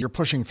quickly. You're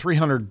pushing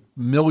 $300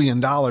 million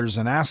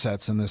in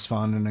assets in this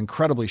fund in an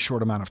incredibly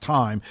short amount of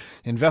time.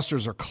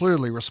 Investors are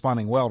clearly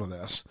responding well to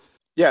this.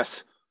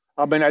 Yes.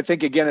 I mean, I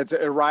think, again, it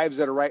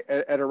arrives at a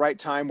right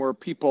time where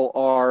people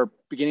are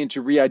beginning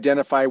to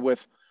re-identify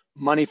with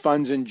money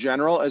funds in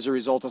general as a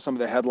result of some of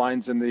the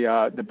headlines in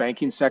the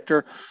banking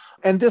sector.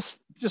 And this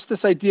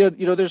idea,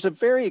 there's a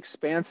very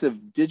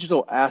expansive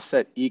digital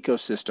asset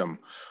ecosystem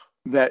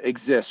that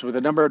exists with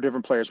a number of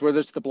different players, whether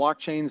it's the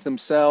blockchains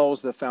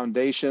themselves, the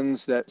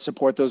foundations that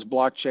support those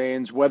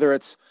blockchains, whether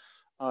it's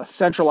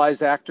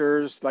centralized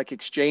actors like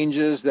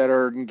exchanges that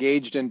are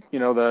engaged in,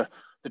 the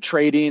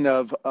trading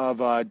of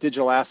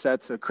digital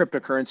assets,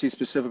 cryptocurrency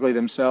specifically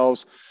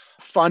themselves,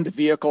 fund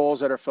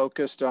vehicles that are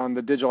focused on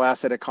the digital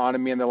asset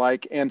economy and the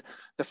like. And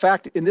the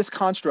fact in this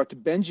construct,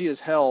 Benji is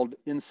held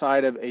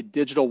inside of a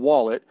digital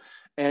wallet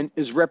and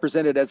is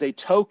represented as a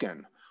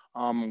token.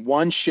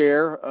 One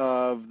share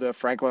of the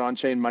Franklin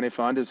On-Chain Money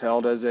Fund is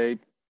held as a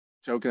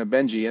token of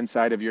Benji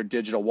inside of your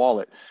digital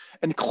wallet.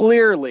 And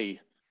clearly,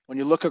 when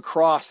you look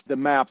across the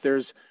map,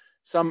 there's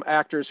some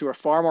actors who are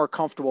far more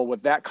comfortable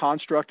with that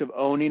construct of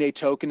owning a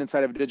token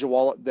inside of a digital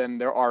wallet than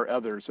there are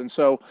others. And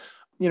so,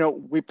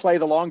 we play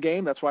the long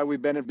game. That's why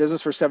we've been in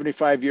business for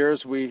 75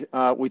 years. We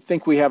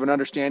think we have an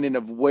understanding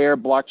of where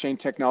blockchain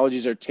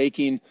technologies are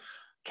taking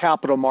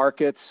capital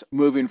markets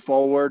moving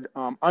forward.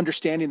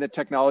 Understanding the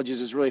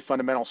technologies is really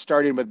fundamental.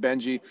 Starting with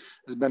Benji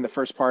has been the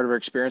first part of our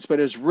experience, but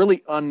it has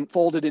really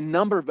unfolded a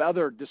number of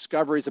other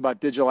discoveries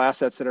about digital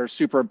assets that are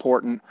super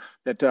important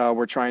that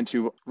we're trying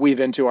to weave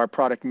into our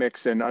product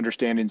mix and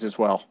understandings as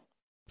well.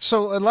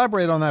 So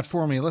elaborate on that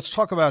for me. Let's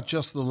talk about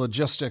just the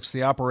logistics,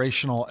 the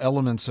operational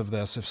elements of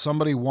this. If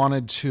somebody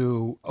wanted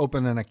to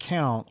open an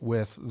account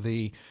with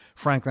the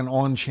Franklin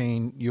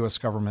On-Chain U.S.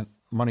 government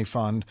money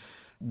fund,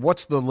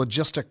 what's the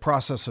logistic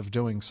process of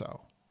doing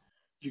so?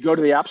 You go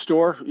to the App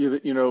Store,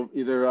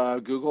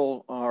 either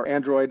Google or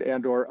Android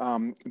and/or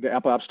the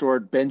Apple App Store.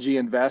 Benji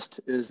Invest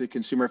is the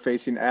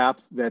consumer-facing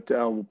app that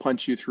will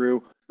punch you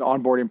through the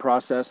onboarding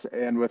process,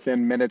 and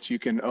within minutes, you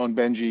can own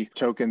Benji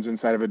tokens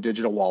inside of a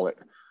digital wallet.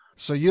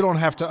 So you don't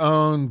have to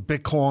own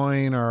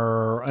Bitcoin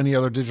or any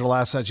other digital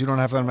assets. You don't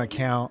have to have an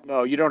account.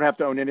 No, you don't have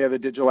to own any other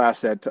digital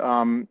asset.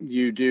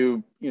 You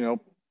do,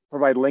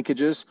 provide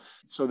linkages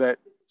so that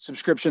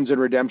subscriptions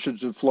and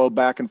redemptions would flow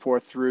back and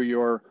forth through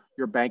your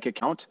bank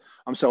account.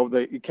 So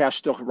the cash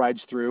still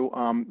rides through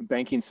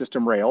banking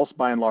system rails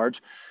by and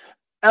large.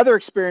 Other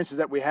experiences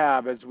that we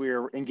have as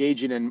we're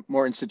engaging in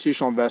more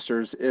institutional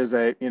investors is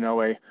a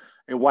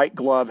white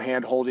glove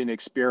hand holding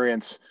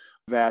experience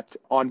that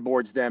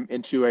onboards them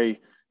into a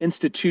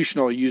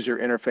institutional user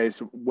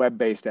interface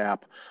web-based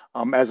app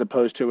as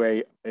opposed to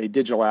a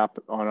digital app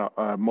on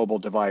a mobile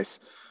device.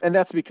 And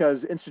that's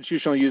because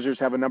institutional users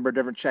have a number of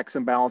different checks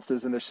and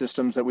balances in their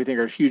systems that we think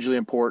are hugely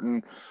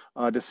important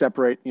to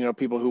separate,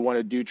 people who want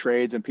to do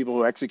trades and people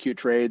who execute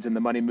trades and the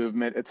money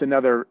movement. It's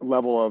another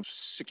level of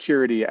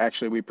security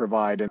actually we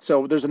provide. And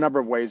so there's a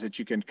number of ways that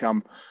you can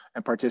come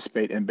and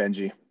participate in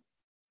Benji.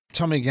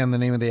 Tell me again the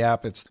name of the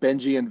app. It's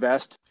Benji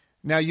Invest.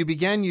 Now,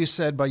 you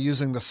said, by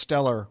using the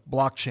Stellar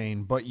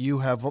blockchain, but you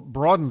have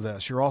broadened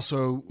this. You're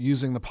also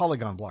using the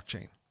Polygon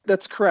blockchain.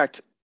 That's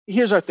correct.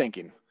 Here's our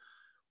thinking.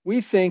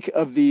 We think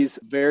of these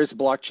various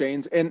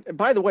blockchains. And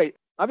by the way,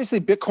 obviously,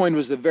 Bitcoin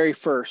was the very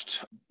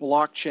first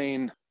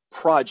blockchain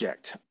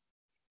project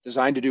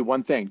designed to do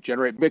one thing,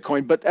 generate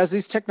Bitcoin. But as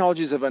these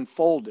technologies have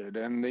unfolded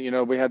and,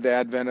 we had the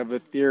advent of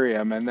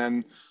Ethereum and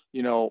then,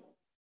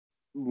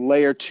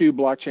 layer 2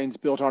 blockchains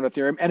built on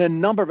Ethereum and a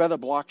number of other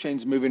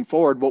blockchains moving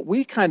forward, what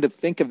we kind of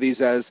think of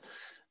these as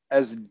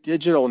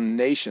digital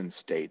nation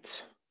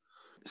states.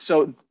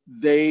 So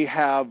they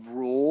have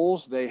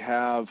rules, they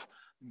have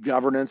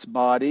governance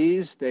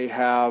bodies, they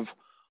have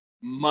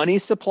money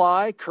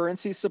supply,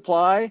 currency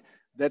supply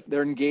that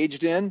they're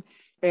engaged in.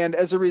 And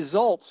as a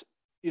result,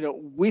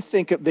 we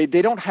think they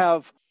don't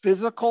have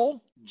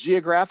physical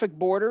geographic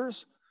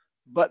borders,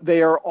 but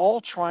they are all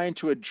trying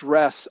to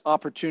address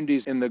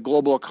opportunities in the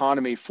global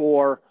economy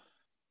for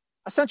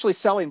essentially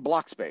selling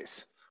block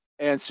space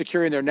and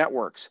securing their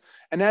networks.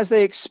 And as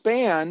they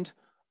expand,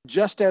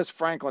 just as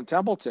Franklin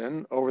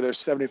Templeton over their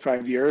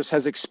 75 years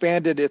has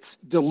expanded its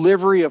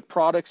delivery of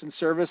products and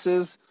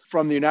services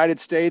from the United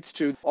States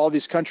to all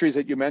these countries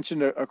that you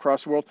mentioned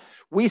across the world,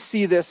 we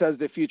see this as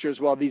the future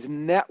as well. These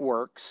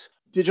networks,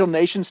 digital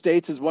nation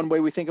states is one way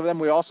we think of them.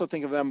 We also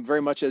think of them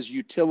very much as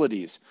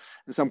utilities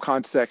in some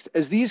context.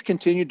 As these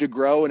continue to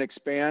grow and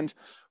expand,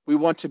 we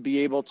want to be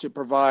able to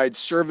provide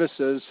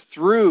services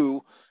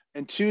through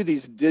and to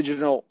these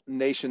digital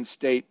nation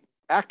state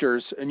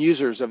actors and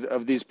users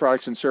of these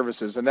products and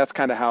services. And that's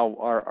kind of how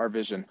our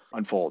vision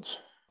unfolds.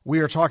 We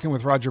are talking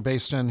with Roger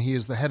Baisden. He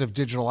is the head of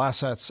digital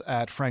assets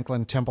at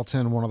Franklin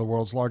Templeton, one of the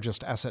world's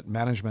largest asset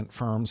management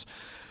firms.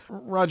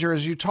 Roger,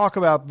 as you talk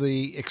about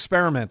the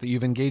experiment that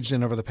you've engaged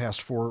in over the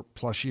past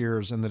 4+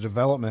 years in the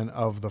development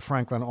of the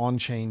Franklin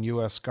On-Chain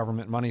U.S.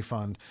 government money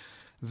fund,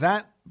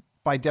 that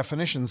by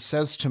definition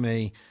says to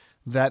me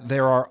that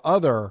there are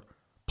other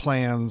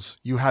plans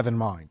you have in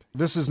mind.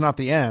 This is not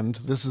the end.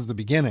 This is the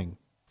beginning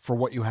for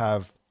what you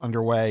have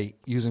underway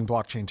using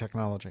blockchain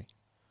technology.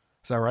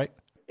 Is that right?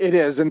 It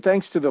is. And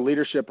thanks to the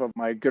leadership of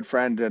my good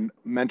friend and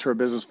mentor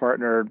business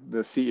partner, the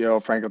CEO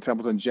of Franklin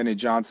Templeton, Jenny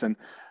Johnson,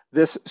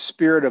 this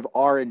spirit of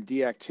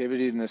R&D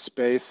activity in this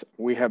space,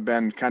 we have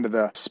been kind of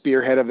the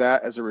spearhead of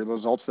that as a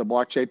result of the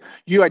blockchain.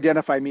 You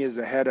identify me as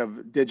the head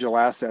of digital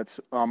assets.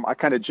 I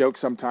kind of joke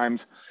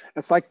sometimes.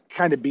 It's like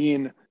kind of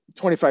being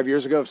 25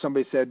 years ago if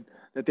somebody said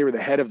that they were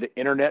the head of the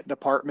internet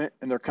department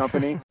in their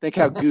company. Think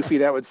how goofy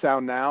that would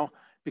sound now.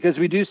 Because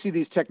we do see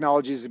these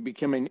technologies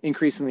becoming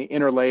increasingly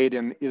interlaid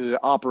in either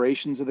the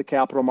operations of the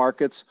capital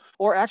markets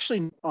or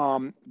actually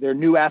their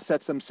new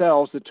assets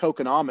themselves, the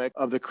tokenomic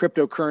of the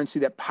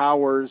cryptocurrency that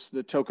powers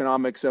the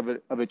tokenomics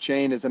of a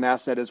chain as an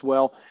asset as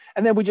well.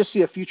 And then we just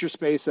see a future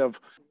space of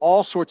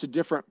all sorts of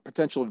different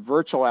potential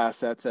virtual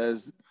assets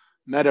as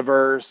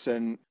metaverse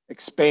and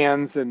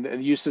expands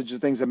and usage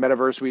of things in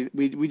metaverse.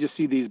 We just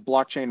see these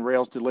blockchain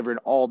rails delivering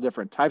all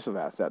different types of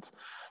assets.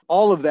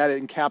 All of that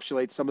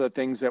encapsulates some of the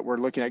things that we're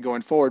looking at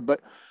going forward.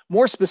 But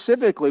more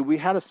specifically, we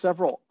had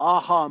several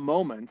aha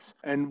moments.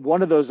 And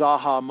one of those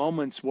aha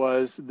moments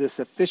was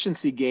this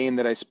efficiency gain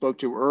that I spoke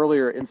to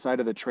earlier inside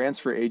of the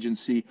transfer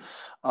agency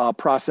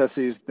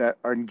processes that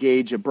are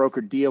engage a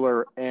broker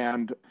dealer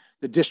and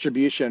the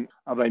distribution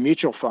of a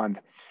mutual fund.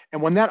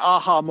 And when that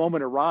aha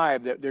moment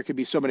arrived, that there could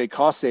be so many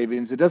cost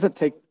savings, it doesn't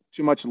take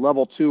too much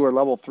level 2 or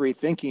level 3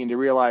 thinking to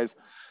realize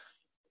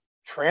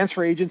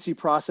transfer agency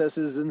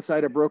processes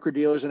inside of broker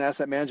dealers and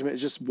asset management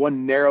is just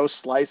one narrow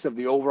slice of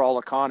the overall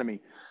economy.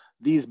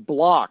 These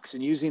blocks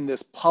and using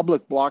this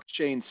public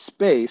blockchain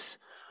space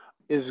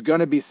is going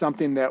to be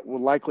something that we're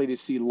likely to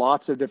see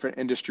lots of different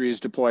industries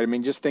deployed. I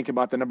mean, just think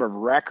about the number of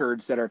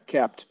records that are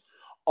kept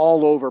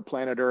all over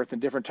planet Earth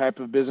and different type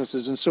of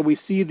businesses. And so we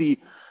see the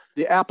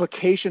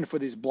application for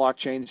these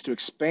blockchains to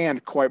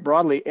expand quite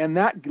broadly. And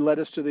that led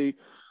us to the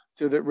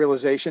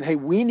realization, hey,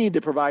 we need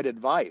to provide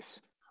advice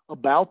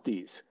about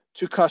these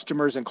to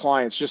customers and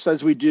clients, just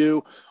as we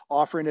do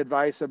offering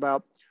advice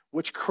about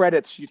which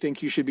credits you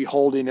think you should be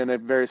holding in a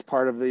various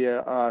part of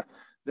the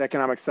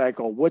economic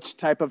cycle, which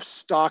type of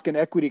stock and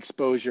equity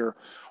exposure,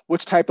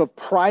 which type of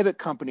private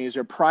companies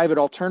or private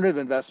alternative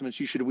investments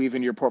you should weave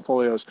in your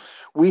portfolios.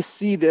 We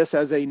see this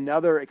as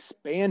another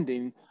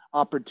expanding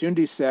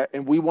opportunity set,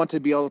 and we want to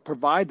be able to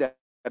provide that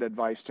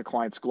advice to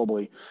clients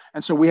globally.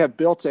 And so we have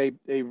built a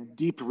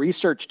deep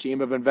research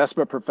team of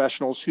investment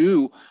professionals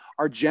who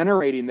are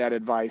generating that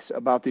advice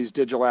about these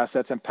digital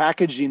assets and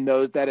packaging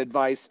that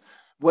advice,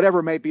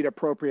 whatever may be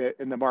appropriate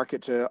in the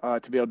market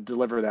to be able to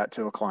deliver that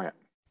to a client.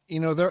 You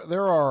know,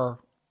 there are,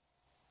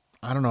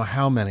 I don't know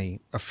how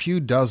many, a few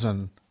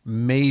dozen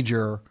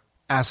major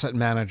asset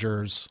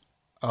managers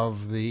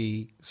of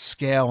the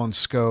scale and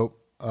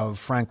scope of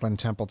Franklin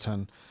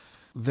Templeton.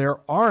 There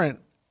aren't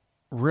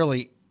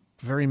really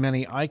very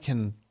many I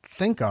can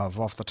think of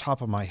off the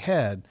top of my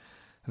head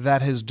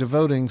that is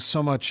devoting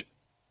so much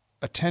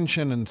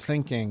attention and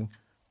thinking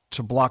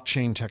to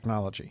blockchain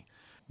technology.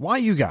 Why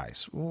you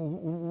guys?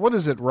 What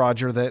is it,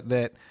 Roger,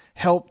 that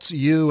helped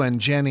you and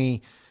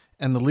Jenny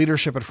and the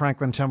leadership at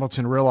Franklin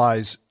Templeton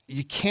realize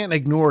you can't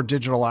ignore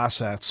digital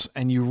assets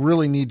and you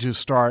really need to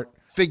start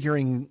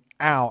figuring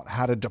out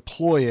how to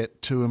deploy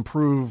it to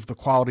improve the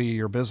quality of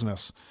your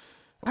business?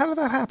 How did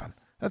that happen?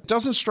 That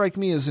doesn't strike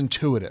me as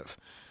intuitive.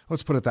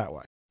 Let's put it that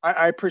way.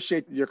 I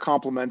appreciate your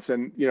compliments,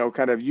 and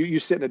kind of you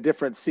sit in a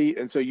different seat,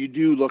 and so you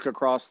do look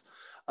across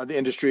the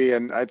industry,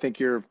 and I think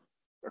you're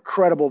a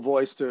credible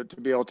voice to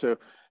be able to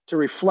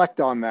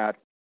reflect on that.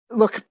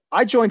 Look,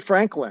 I joined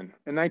Franklin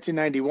in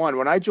 1991.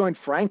 When I joined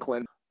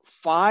Franklin,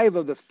 5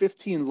 of the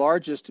 15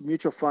 largest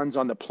mutual funds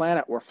on the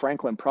planet were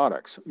Franklin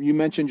products. You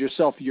mentioned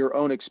yourself your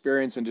own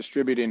experience in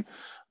distributing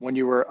when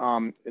you were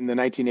in the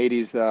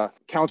 1980s,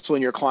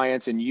 counseling your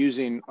clients and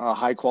using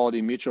high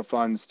quality mutual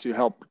funds to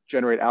help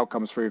generate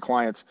outcomes for your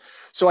clients.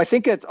 So I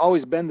think it's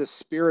always been the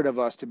spirit of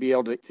us to be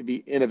able to be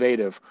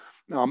innovative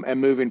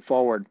and moving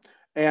forward.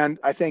 And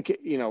I think,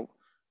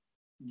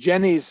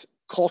 Jenny's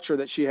culture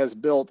that she has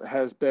built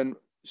has been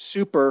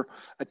super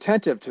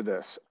attentive to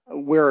this.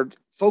 We're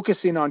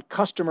focusing on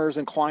customers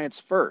and clients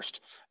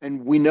first.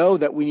 And we know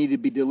that we need to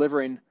be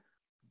delivering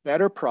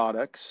better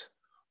products,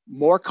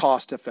 more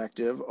cost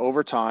effective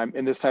over time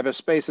in this type of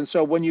space. And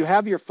so when you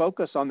have your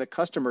focus on the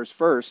customers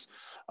first,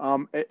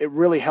 it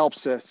really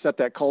helps to set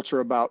that culture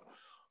about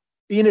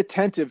being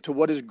attentive to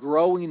what is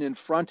growing in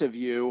front of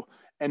you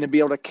and to be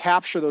able to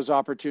capture those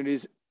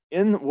opportunities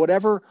in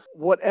whatever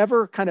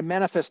kind of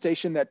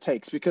manifestation that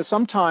takes, because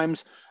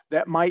sometimes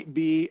that might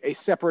be a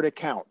separate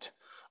account.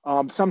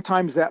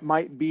 Sometimes that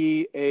might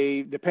be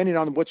depending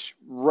on which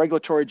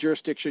regulatory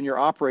jurisdiction you're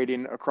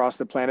operating across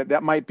the planet,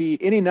 that might be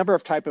any number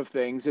of type of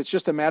things. It's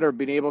just a matter of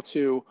being able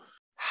to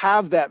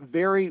have that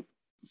very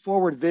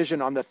forward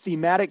vision on the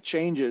thematic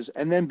changes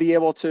and then be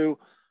able to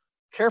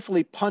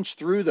carefully punch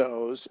through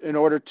those in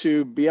order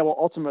to be able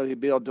ultimately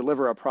be able to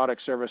deliver a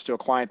product service to a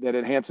client that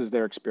enhances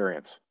their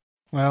experience.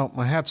 Well,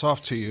 my hat's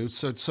off to you.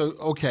 So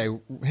okay,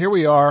 here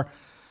we are.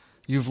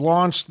 You've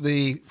launched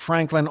the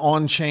Franklin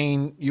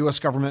On-Chain U.S.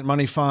 Government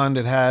Money Fund.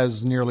 It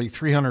has nearly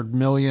 $300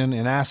 million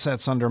in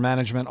assets under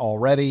management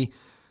already.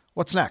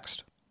 What's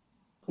next?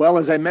 Well,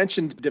 as I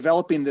mentioned,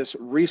 developing this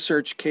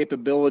research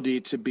capability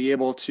to be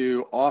able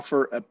to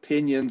offer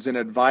opinions and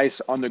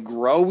advice on the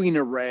growing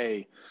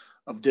array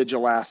of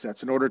digital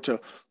assets in order to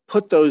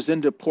put those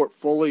into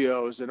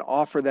portfolios and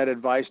offer that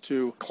advice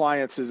to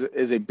clients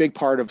is a big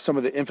part of some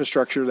of the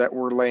infrastructure that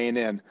we're laying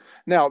in.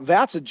 Now,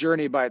 that's a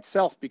journey by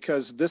itself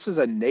because this is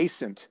a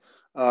nascent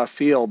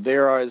field.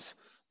 There is,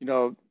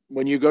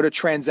 when you go to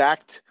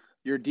transact,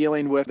 you're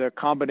dealing with a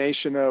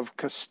combination of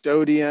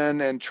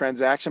custodian and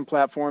transaction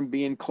platform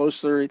being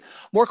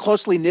more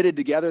closely knitted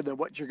together than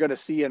what you're going to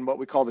see in what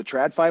we call the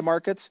TradFi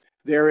markets.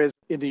 There is,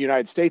 in the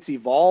United States,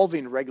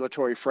 evolving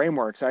regulatory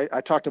frameworks. I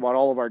talked about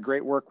all of our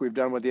great work we've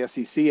done with the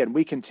SEC, and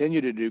we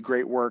continue to do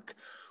great work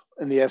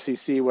in the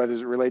SEC, whether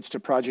it relates to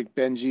Project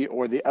Benji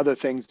or the other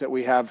things that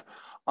we have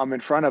in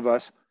front of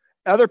us.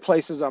 Other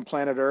places on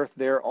planet Earth,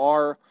 there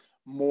are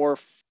more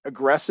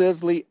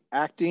aggressively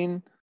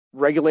acting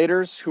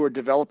regulators who are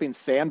developing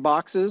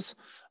sandboxes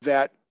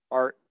that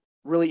are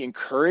really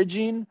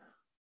encouraging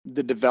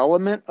the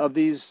development of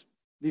these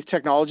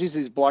technologies,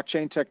 these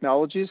blockchain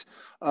technologies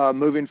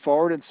moving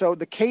forward. And so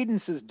the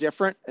cadence is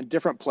different in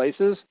different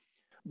places.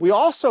 We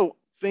also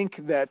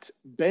think that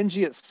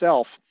Benji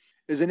itself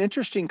is an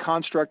interesting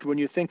construct when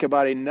you think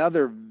about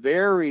another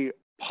very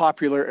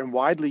popular and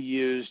widely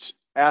used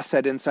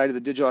asset inside of the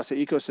digital asset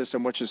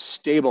ecosystem, which is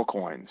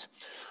stablecoins.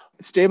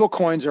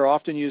 Stablecoins are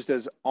often used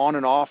as on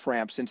and off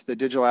ramps into the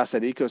digital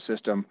asset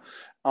ecosystem.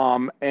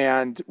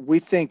 And we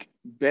think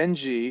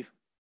Benji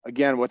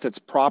again, with its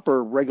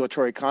proper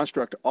regulatory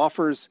construct,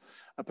 offers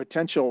a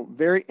potential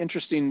very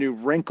interesting new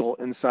wrinkle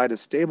inside of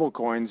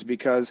stablecoins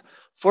because,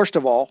 first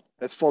of all,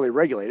 it's fully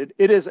regulated.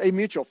 It is a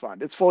mutual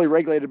fund. It's fully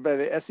regulated by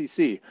the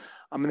SEC.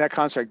 In that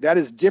construct, that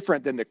is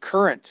different than the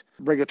current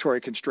regulatory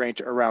constraint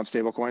around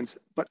stablecoins.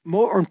 But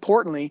more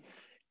importantly,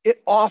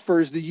 it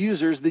offers the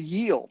users the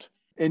yield.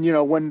 And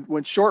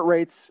when short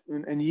rates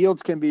and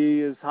yields can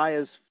be as high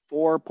as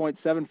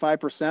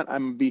 4.75%,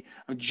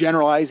 I'm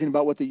generalizing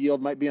about what the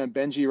yield might be on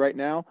Benji right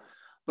now.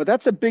 But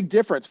that's a big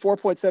difference.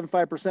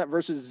 4.75%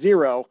 versus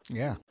zero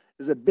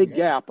is a big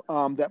gap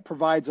that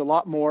provides a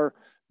lot more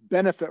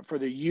benefit for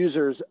the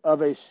users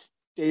of a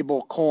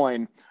stable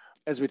coin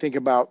as we think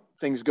about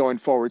things going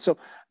forward. So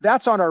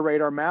that's on our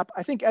radar map.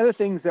 I think other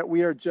things that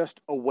we are just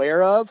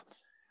aware of,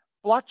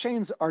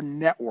 blockchains are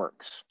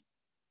networks.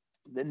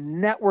 The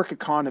network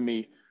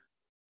economy,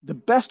 the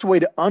best way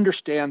to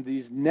understand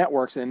these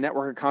networks and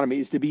network economy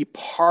is to be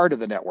part of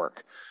the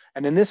network.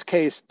 And in this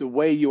case, the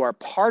way you are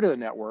part of the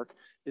network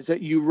is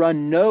that you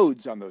run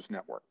nodes on those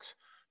networks.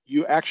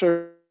 You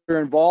actually are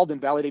involved in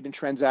validating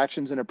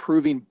transactions and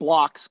approving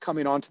blocks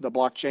coming onto the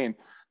blockchain,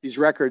 these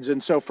records.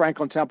 And so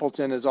Franklin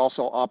Templeton is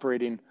also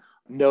operating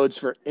nodes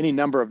for any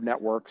number of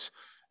networks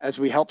as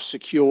we help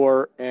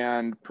secure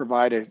and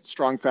provide a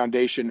strong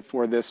foundation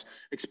for this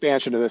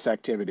expansion of this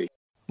activity.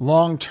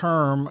 Long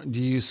term,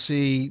 do you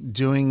see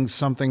doing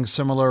something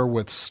similar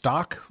with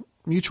stock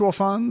mutual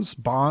funds,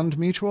 bond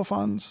mutual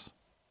funds?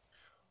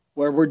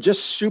 Where we're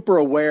just super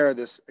aware of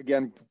this,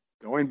 again,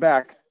 going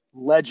back,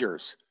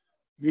 ledgers.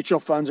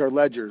 Mutual funds are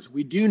ledgers.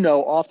 We do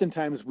know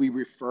oftentimes we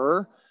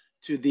refer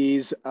to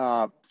these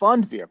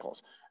fund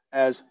vehicles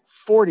as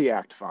 40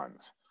 Act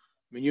funds.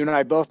 I mean, you and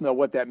I both know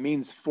what that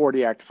means,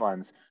 40 Act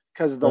funds,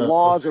 because the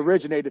laws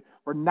originated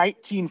for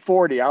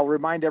 1940. I'll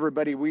remind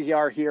everybody, we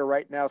are here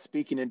right now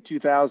speaking in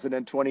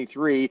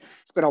 2023.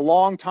 It's been a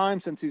long time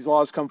since these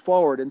laws come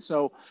forward. And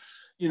so,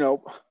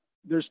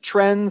 there's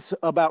trends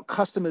about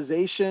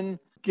customization,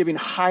 giving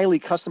highly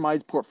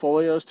customized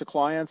portfolios to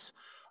clients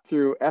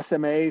through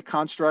SMA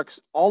constructs.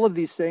 All of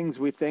these things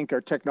we think are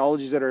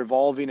technologies that are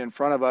evolving in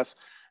front of us.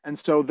 And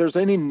so there's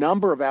any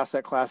number of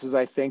asset classes,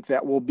 I think,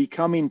 that will be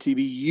coming to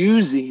be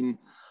using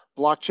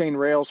blockchain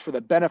rails for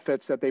the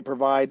benefits that they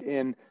provide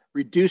in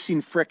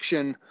reducing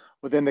friction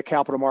within the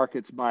capital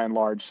markets by and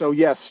large. So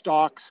yes,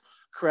 stocks,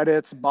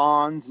 credits,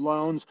 bonds,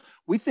 loans.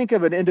 We think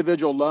of an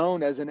individual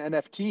loan as an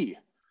NFT.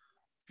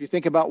 If you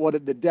think about what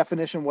an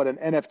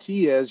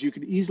NFT is, you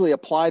can easily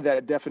apply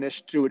that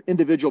definition to an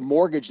individual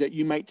mortgage that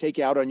you might take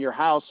out on your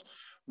house,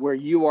 where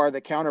you are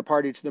the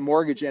counterparty to the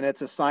mortgage and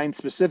it's assigned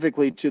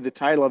specifically to the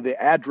title of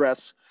the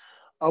address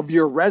of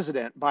your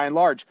resident by and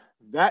large.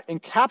 That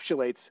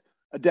encapsulates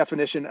a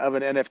definition of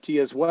an NFT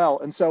as well.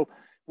 And so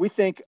we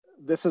think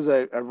this is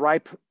a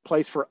ripe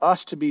place for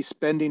us to be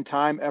spending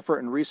time, effort,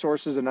 and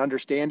resources and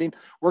understanding.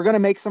 We're going to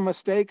make some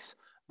mistakes,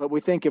 but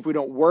we think if we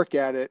don't work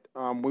at it,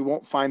 we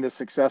won't find the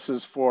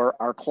successes for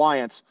our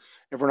clients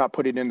if we're not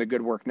putting in the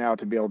good work now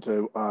to be able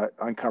to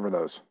uncover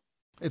those.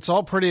 It's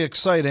all pretty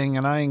exciting,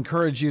 and I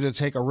encourage you to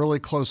take a really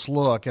close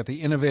look at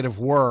the innovative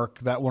work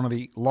that one of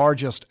the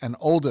largest and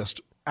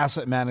oldest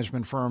asset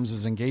management firms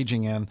is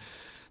engaging in.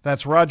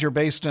 That's Roger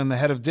Baston, the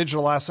head of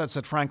digital assets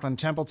at Franklin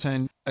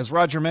Templeton. As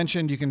Roger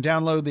mentioned, you can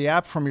download the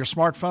app from your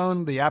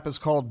smartphone. The app is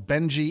called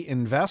Benji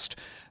Invest.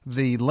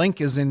 The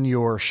link is in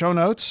your show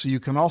notes.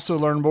 You can also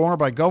learn more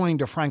by going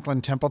to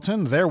Franklin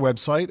Templeton. Their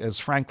website is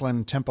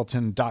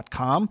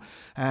franklintempleton.com,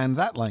 and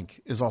that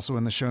link is also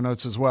in the show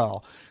notes as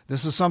well.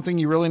 This is something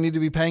you really need to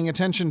be paying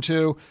attention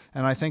to,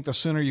 and I think the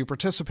sooner you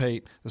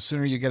participate, the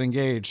sooner you get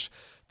engaged,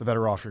 the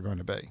better off you're going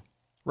to be.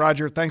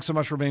 Roger, thanks so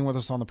much for being with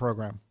us on the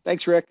program.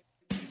 Thanks, Rick.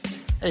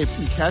 Hey, you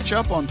can catch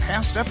up on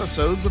past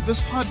episodes of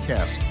this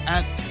podcast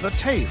at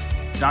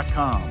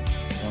thetafe.com.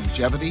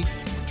 Longevity,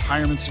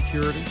 retirement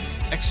security,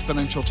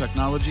 exponential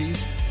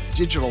technologies,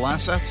 digital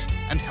assets,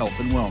 and health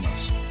and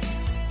wellness.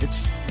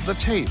 It's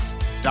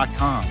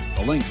thetafe.com.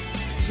 The link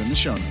is in the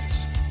show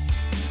notes.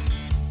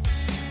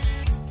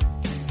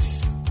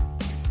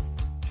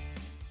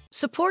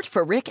 Support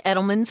for Rick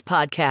Edelman's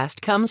podcast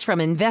comes from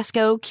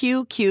Invesco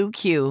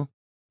QQQ.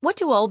 What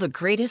do all the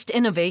greatest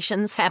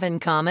innovations have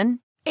in common?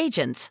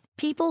 Agents,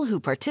 people who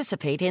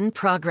participate in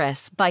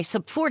progress by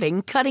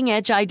supporting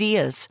cutting-edge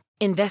ideas.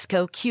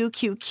 Invesco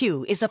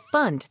QQQ is a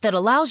fund that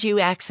allows you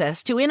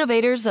access to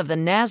innovators of the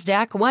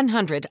NASDAQ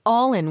 100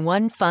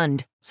 all-in-one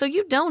fund, so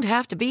you don't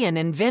have to be an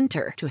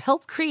inventor to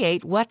help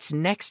create what's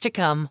next to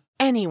come.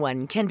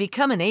 Anyone can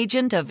become an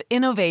agent of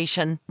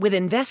innovation with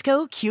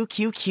Invesco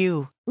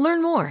QQQ.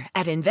 Learn more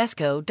at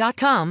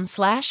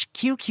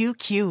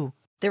Invesco.com/QQQ.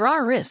 There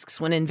are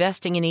risks when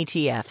investing in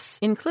ETFs,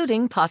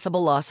 including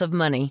possible loss of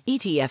money.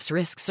 ETFs'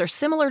 risks are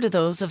similar to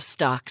those of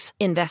stocks.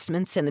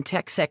 Investments in the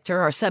tech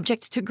sector are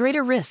subject to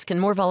greater risk and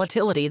more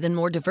volatility than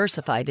more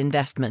diversified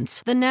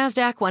investments. The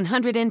NASDAQ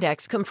 100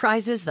 Index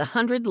comprises the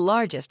 100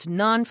 largest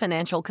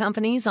non-financial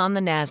companies on the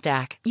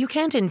NASDAQ. You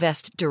can't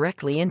invest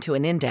directly into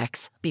an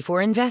index.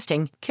 Before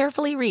investing,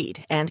 carefully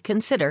read and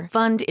consider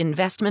fund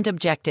investment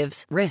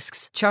objectives,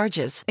 risks,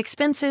 charges,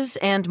 expenses,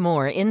 and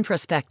more in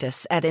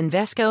prospectus at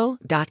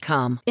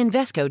Invesco.com.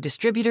 Invesco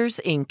Distributors,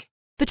 Inc.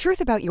 The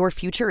Truth About Your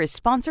Future is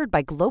sponsored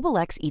by Global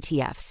X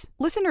ETFs.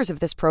 Listeners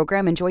of this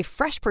program enjoy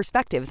fresh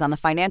perspectives on the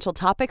financial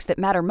topics that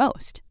matter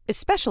most,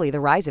 especially the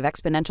rise of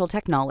exponential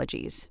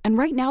technologies. And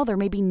right now, there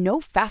may be no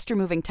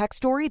faster-moving tech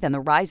story than the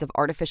rise of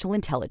artificial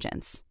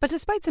intelligence. But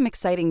despite some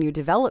exciting new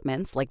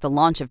developments, like the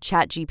launch of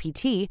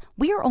ChatGPT,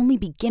 we are only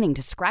beginning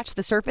to scratch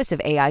the surface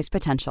of AI's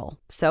potential.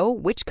 So,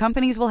 which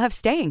companies will have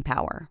staying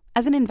power?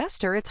 As an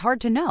investor, it's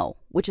hard to know,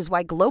 which is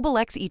why Global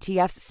X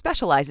ETFs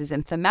specializes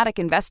in thematic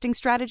investing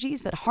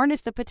strategies that harness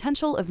the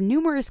potential of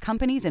numerous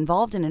companies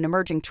involved in an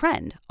emerging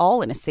trend,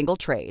 all in a single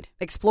trade.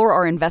 Explore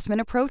our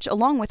investment approach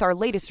along with our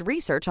latest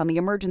research on the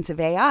emergence of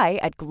AI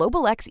at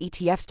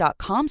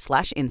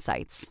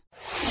globalxetfs.com/insights.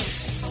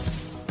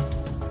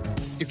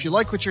 If you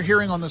like what you're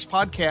hearing on this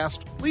podcast,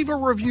 leave a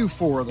review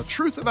for The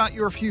Truth About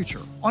Your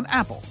Future on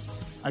Apple.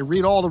 I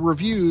read all the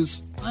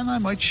reviews, and I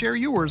might share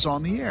yours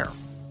on the air.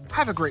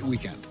 Have a great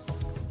weekend.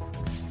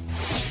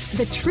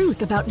 The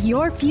Truth About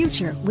Your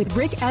Future with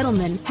Ric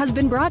Edelman has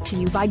been brought to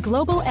you by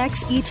Global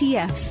X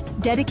ETFs,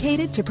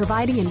 dedicated to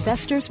providing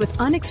investors with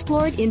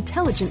unexplored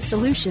intelligent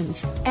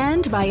solutions,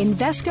 and by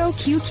Invesco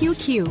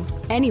QQQ.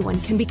 Anyone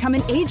can become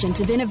an agent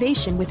of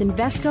innovation with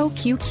Invesco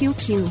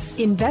QQQ.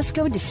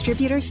 Invesco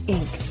Distributors,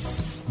 Inc.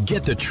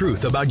 Get the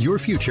truth about your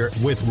future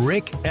with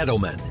Ric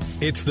Edelman.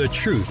 It's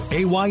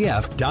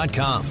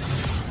thetruthayf.com.